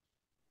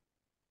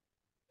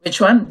 Which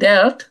one?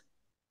 Dealt?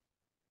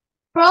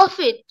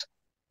 Profit.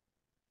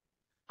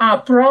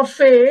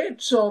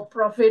 Profit. So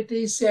profit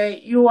is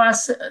you are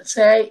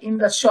say in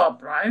the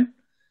shop, right?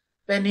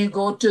 When you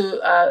go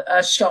to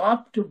a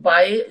shop to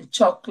buy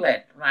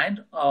chocolate, right?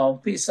 Or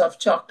piece of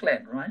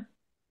chocolate, right?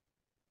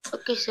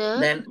 Okay, sir.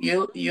 Then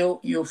you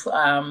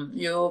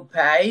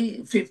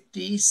pay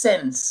 50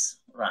 cents,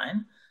 right?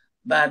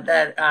 But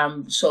that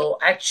so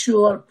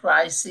actual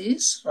price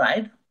is,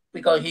 right?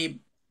 Because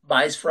he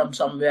buys from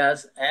somewhere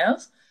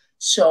else.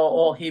 So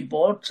or he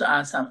bought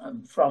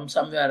from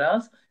somewhere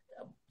else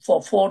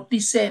for 40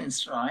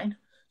 cents, right?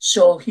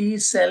 So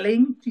he's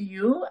selling to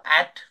you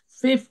at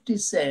 50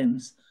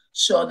 cents.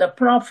 So the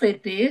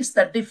profit is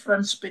the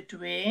difference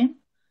between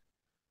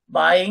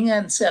buying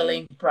and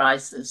selling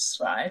prices,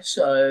 right?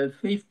 So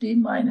 50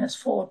 minus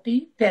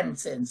 40, 10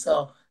 cents.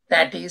 So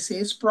that is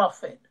his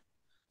profit.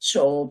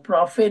 So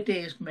profit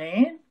is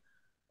made,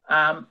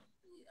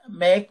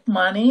 make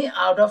money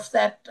out of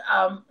that,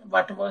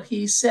 whatever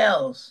he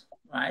sells,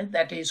 right?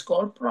 That is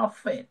called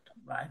profit,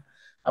 right?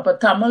 அப்ப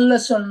தமிழ்ல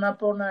சொன்ன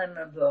போனா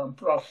என்ன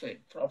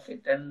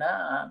profit என்ன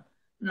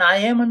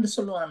நயம் என்று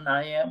சொல்லுவாங்க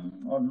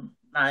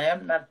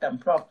நயம் நட்டம்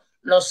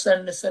loss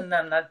என்று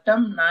சொன்ன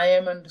நட்டம்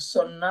நயம் என்று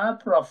சொன்னா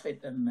profit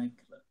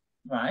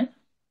right?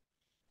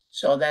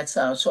 So that's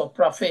how. So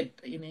profit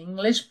in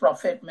English,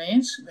 profit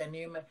means when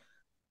you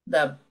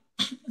the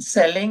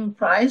selling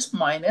price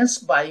minus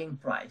buying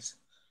price.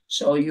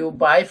 So you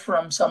buy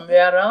from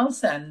somewhere else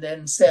and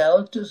then sell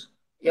to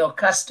your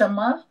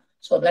customer.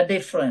 So the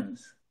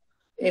difference.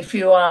 If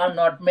you are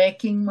not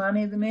making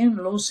money, then means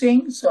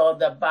losing. So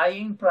the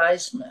buying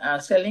price,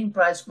 selling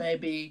price may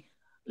be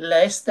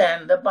less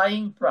than the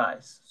buying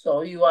price.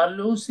 So you are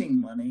losing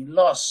money,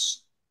 loss.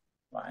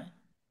 Right?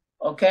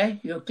 Okay,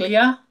 you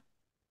clear?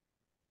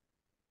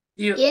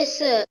 Yes,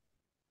 sir.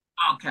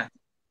 Okay,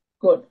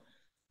 good.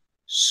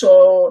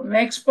 So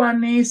next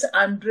one is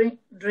I'm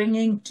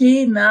drinking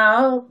tea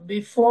now.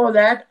 Before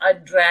that, I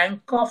drank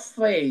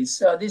coffee.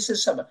 So this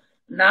is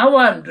now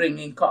I'm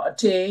drinking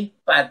tea,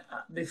 but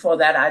before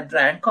that, I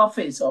drank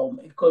coffee. So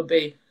it could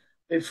be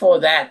before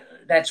that.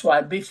 That's why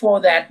before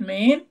that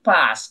means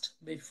past.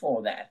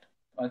 Before that,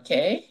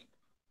 okay.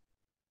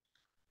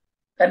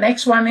 The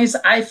next one is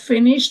I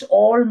finished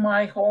all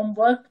my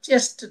homework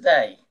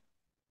yesterday.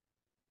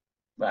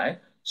 Right.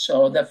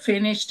 So the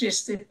finished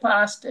is the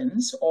past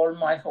tense, all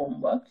my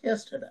homework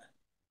yesterday.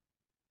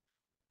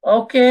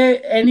 Okay,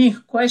 any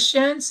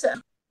questions?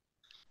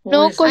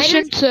 No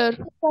question, sir.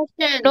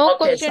 No Okay,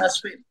 question.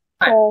 Saswin.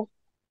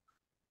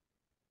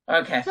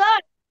 Okay. Sir,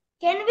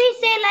 can we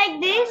say like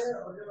this?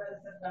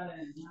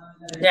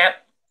 Yep.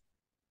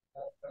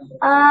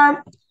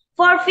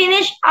 For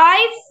finish, I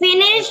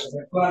finished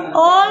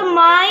all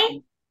my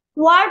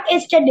work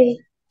yesterday.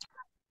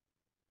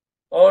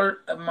 All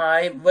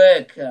my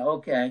work.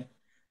 Okay.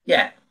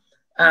 Yeah.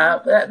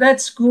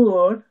 That's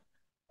good.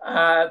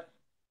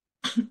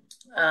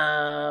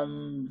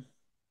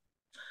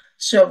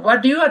 So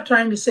what you are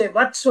trying to say,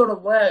 what sort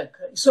of work?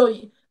 So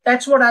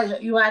that's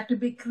what you had to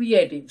be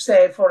creative.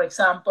 Say, for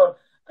example,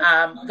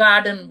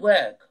 garden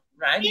work,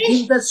 right?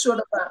 Give that sort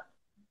of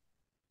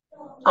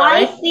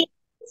I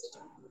finished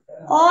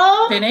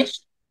all.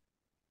 Finished?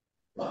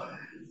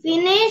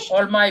 Finished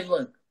all my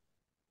work.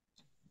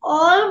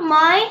 All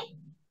my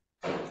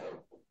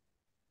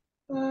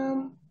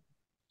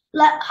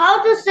like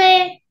how to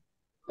say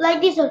like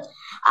this one.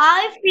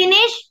 I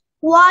finished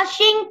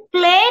washing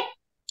plate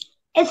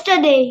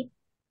yesterday.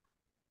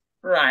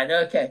 Right,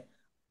 okay.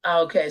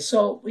 Okay,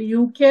 so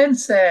you can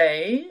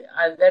say,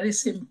 very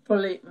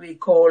simply we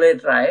call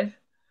it, right?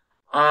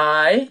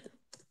 I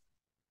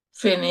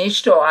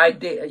finished, or I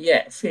did,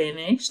 yeah,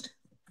 finished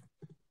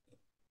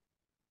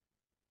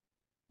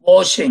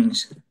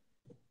washings.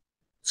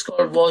 It's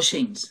called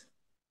washings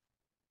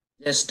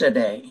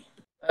yesterday.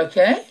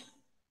 Okay?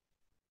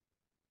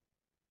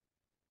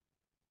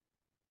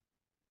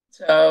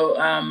 So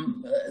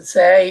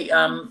say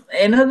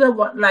another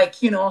one, like,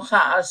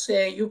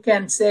 say you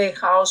can say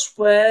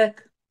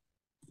housework,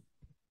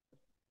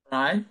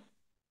 right?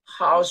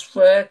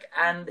 Housework,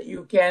 and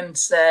you can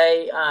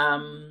say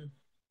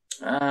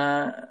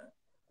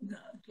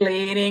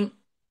cleaning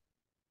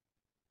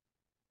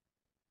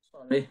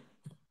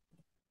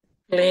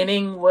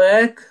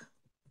work,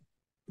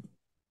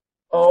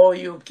 or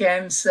you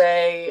can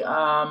say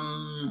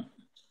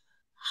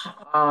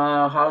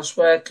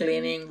housework,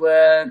 cleaning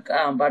work,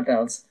 what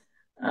else?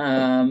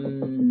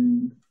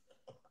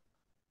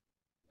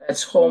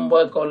 That's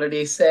homework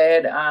already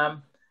said.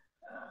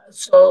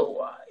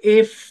 So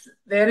if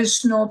there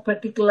is no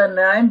particular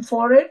name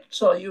for it,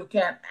 so you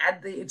can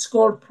add it's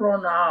called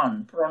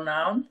pronoun.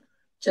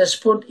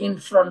 Just put in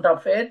front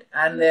of it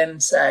and then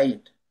say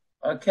it,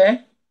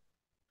 okay?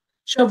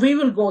 So we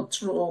will go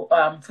through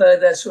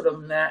further sort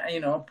of,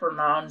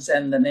 pronouns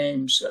and the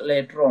names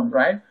later on,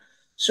 right?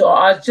 So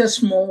I'll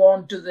just move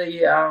on to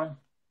the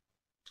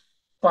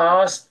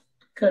past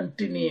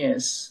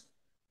continuous.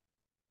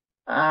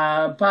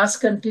 Past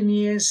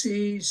continuous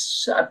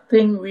is, I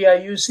think we are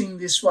using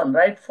this one,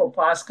 right? For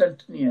past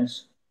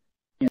continuous,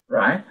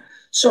 right?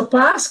 So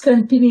past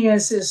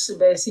continuous is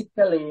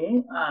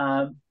basically,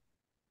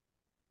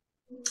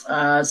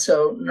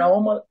 so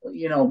normal,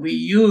 we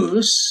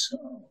use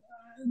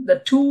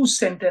the two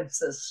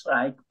sentences,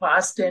 right?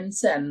 Past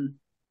tense and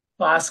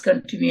past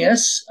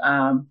continuous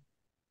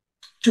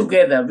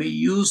together. We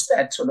use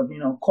that sort of,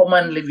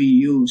 commonly we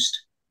used,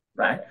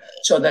 right?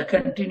 So the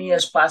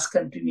continuous, past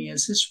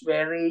continuous is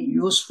very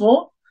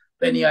useful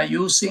when you are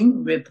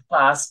using with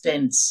past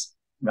tense,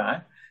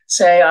 right?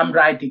 Say I'm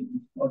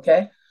writing,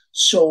 okay?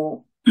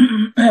 So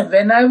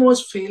when I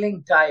was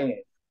feeling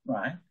tired,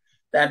 right?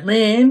 That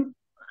means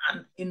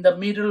I'm in the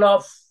middle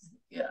of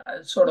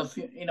sort of,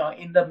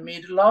 in the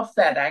middle of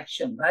that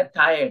action, right?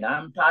 Tired,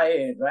 I'm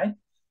tired, right?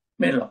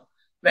 Middle.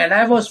 when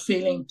I was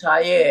feeling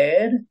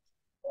tired,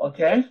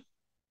 okay,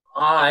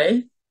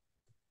 I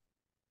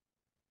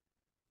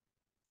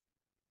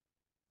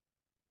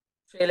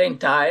feeling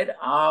tired,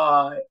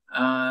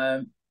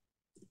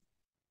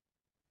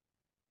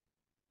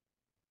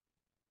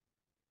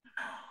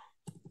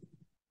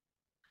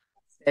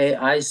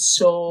 I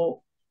saw,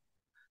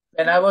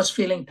 when I was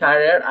feeling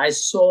tired, I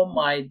saw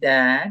my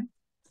dad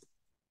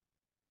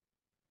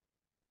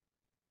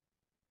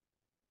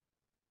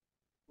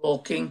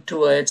walking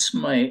towards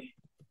me.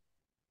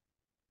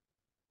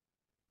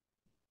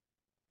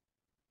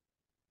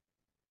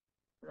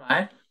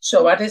 Right?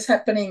 So what is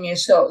happening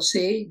is, so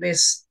see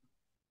this,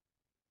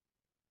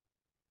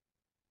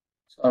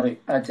 sorry,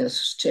 I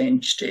just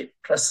changed it.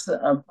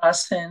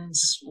 Past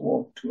tense,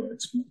 walk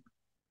towards me.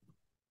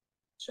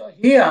 So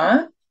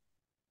here,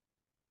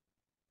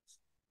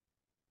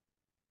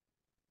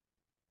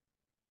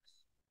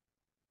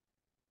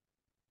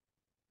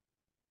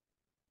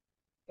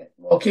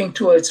 walking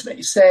towards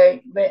me,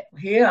 say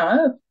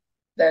here,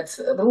 that's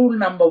rule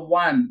number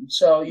 1.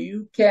 So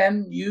you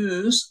can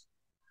use,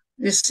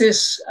 this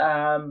is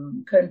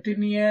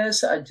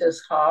continuous. I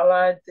just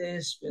highlight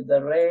this with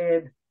the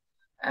red.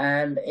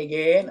 And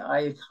again,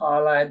 I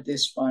highlight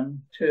this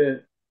one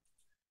too,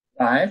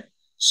 right?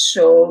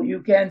 So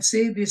you can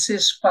see this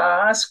is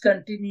past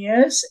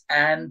continuous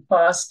and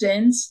past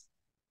tense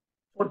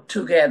put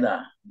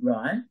together,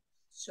 right?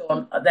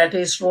 So that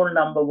is rule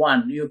number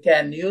 1. You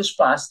can use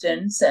past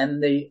tense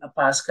and the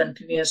past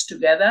continuous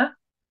together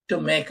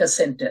to make a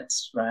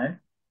sentence, right?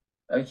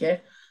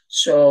 Okay.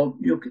 So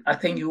I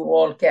think you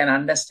all can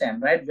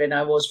understand, right? When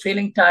I was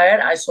feeling tired,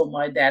 I saw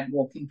my dad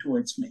walking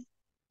towards me.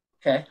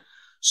 Okay.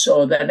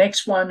 So the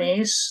next one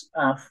is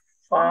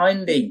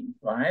finding,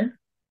 right?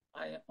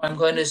 I'm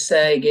going to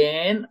say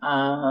again,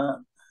 my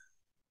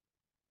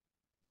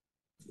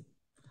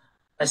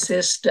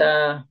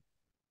sister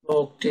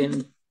walked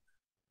in,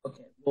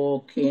 okay,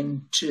 walk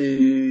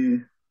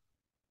into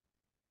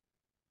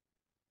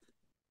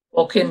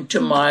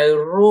my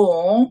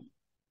room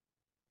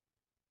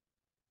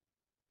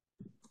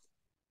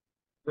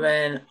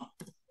when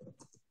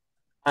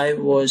I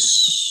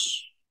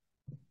was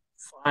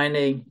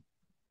finding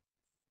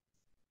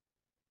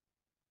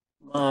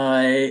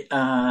my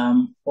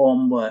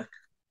homework.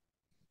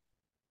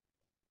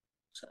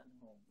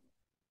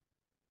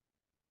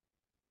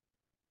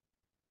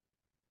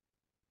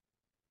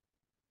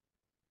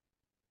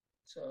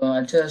 So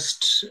I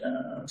just,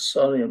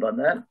 sorry about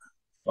that,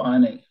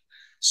 finding.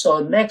 So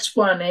next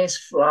one is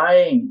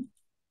flying.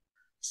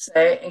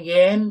 Say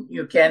again,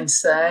 you can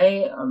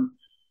say,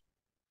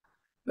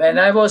 when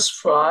I was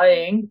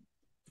flying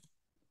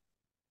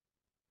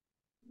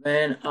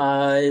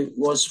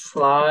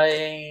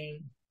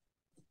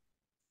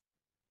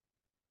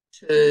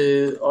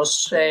to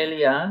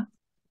Australia,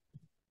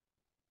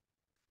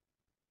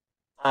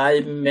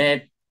 I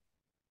met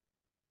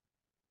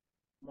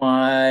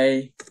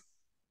my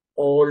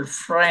old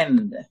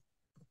friend.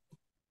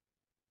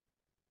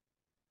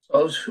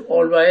 So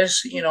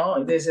always,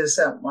 this is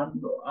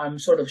one I'm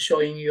sort of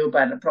showing you,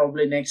 but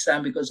probably next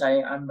time, because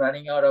I'm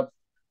running out of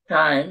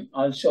time,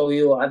 I'll show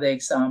you other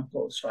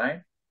examples,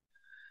 right?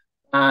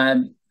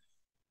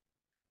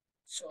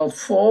 So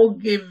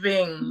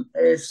forgiving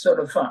is sort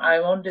of, I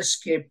want to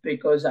skip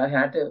because I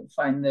had to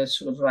find the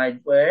sort of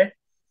right word.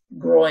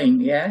 Growing,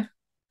 yeah?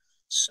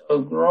 So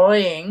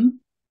growing,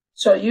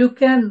 so you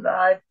can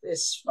write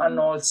this one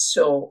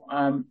also.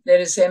 There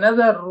is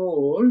another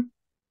rule,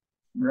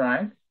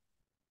 right?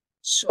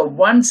 So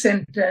one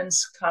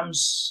sentence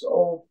comes,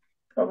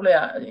 probably,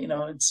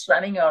 it's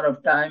running out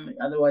of time.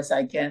 Otherwise,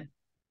 I can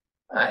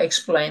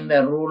explain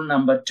the rule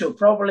number 2.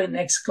 Probably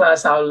next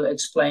class, I'll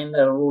explain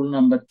the rule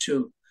number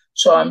 2.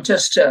 So I'm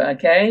just,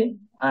 just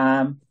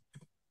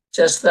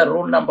the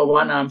rule number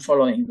 1 I'm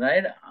following,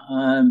 right?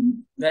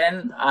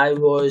 When I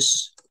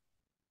was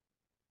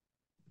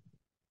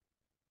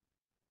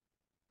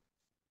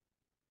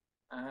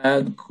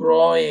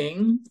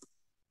growing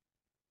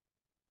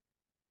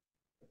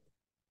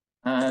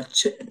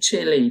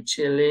chili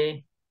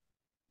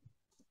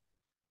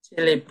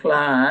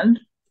plant,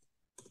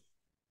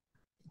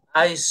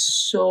 I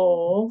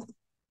saw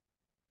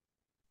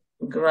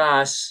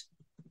grass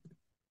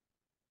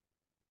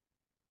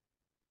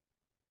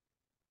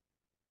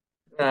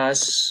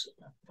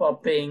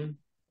popping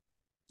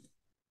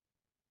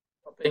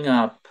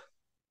up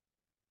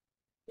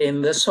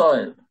in the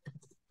soil.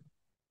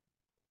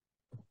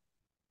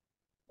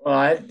 All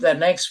right, the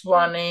next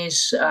one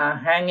is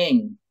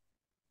hanging.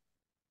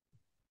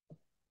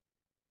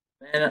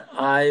 When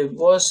I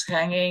was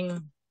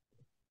hanging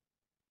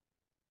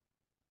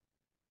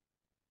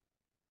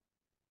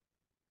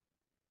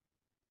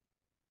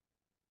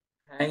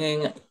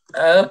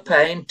a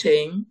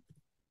painting,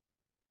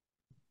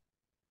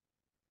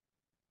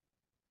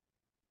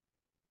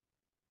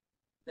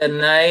 the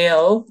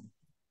nail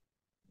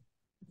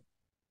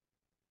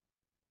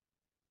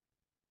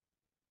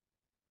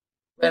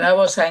when I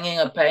was hanging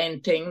a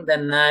painting, the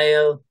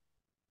nail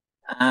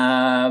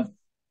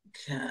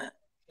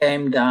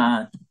came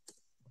down.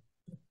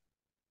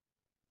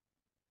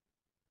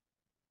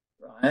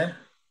 Right.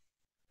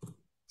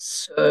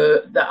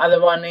 So the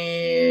other one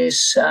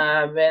is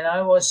when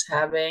I was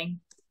having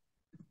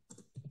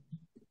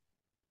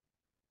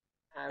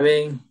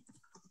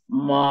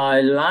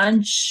my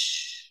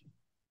lunch,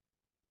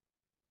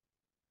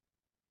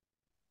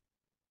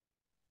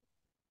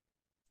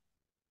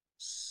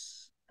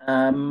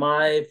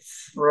 my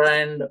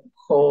friend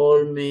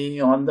called me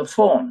on the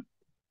phone.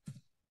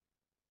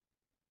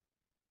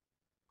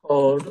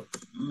 Called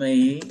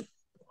me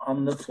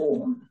on the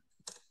phone.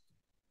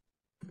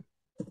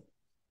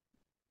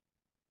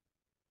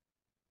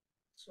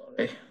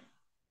 Sorry.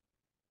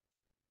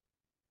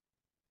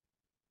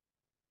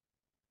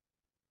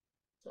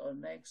 So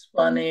next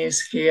one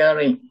is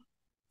hearing.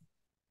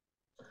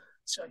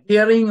 So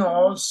hearing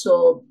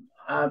also,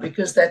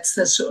 because that's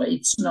the, so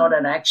it's not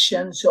an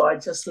action, so I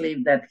just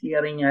leave that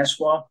hearing as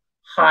well.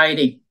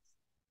 Hiding.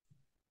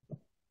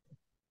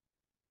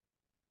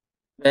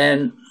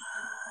 When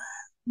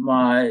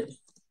my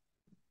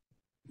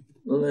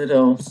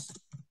little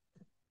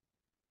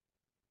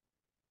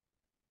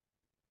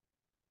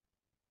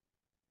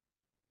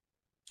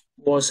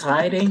was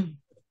hiding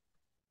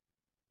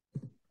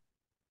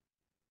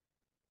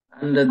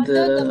under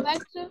the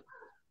bed, sir.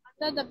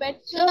 Under the bed,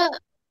 sir.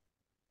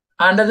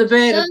 Under the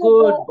bed. Sir.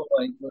 Good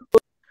boy.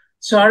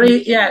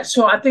 Sorry, yeah.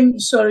 So I think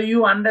so.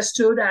 You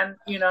understood, and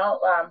you know.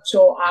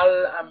 So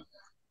I'll.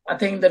 I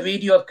think the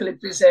video clip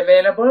is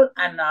available,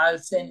 and I'll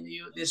send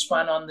you this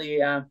one on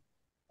the.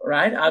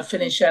 Right. I'll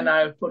finish and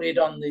I'll put it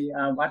on the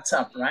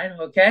WhatsApp. Right.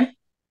 Okay.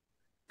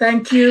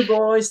 Thank you,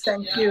 boys.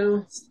 Thank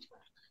you.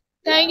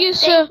 Thank you,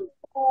 sir.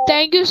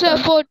 Thank you, sir,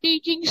 for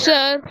teaching,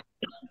 sir.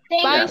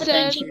 Bye, sir.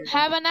 Thank you.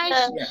 Have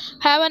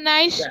a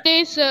nice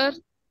day, sir.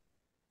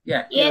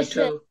 Yeah. Yes,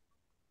 you too.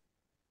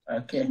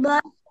 Okay.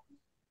 Bye.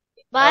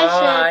 Bye,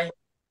 sir.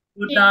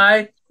 Good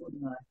night. Good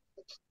night.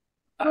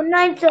 Good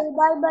night, sir.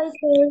 Bye,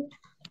 sir.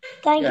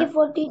 Thank Yeah. you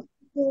for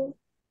teaching.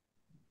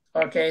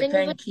 Okay.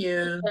 Thank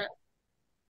you.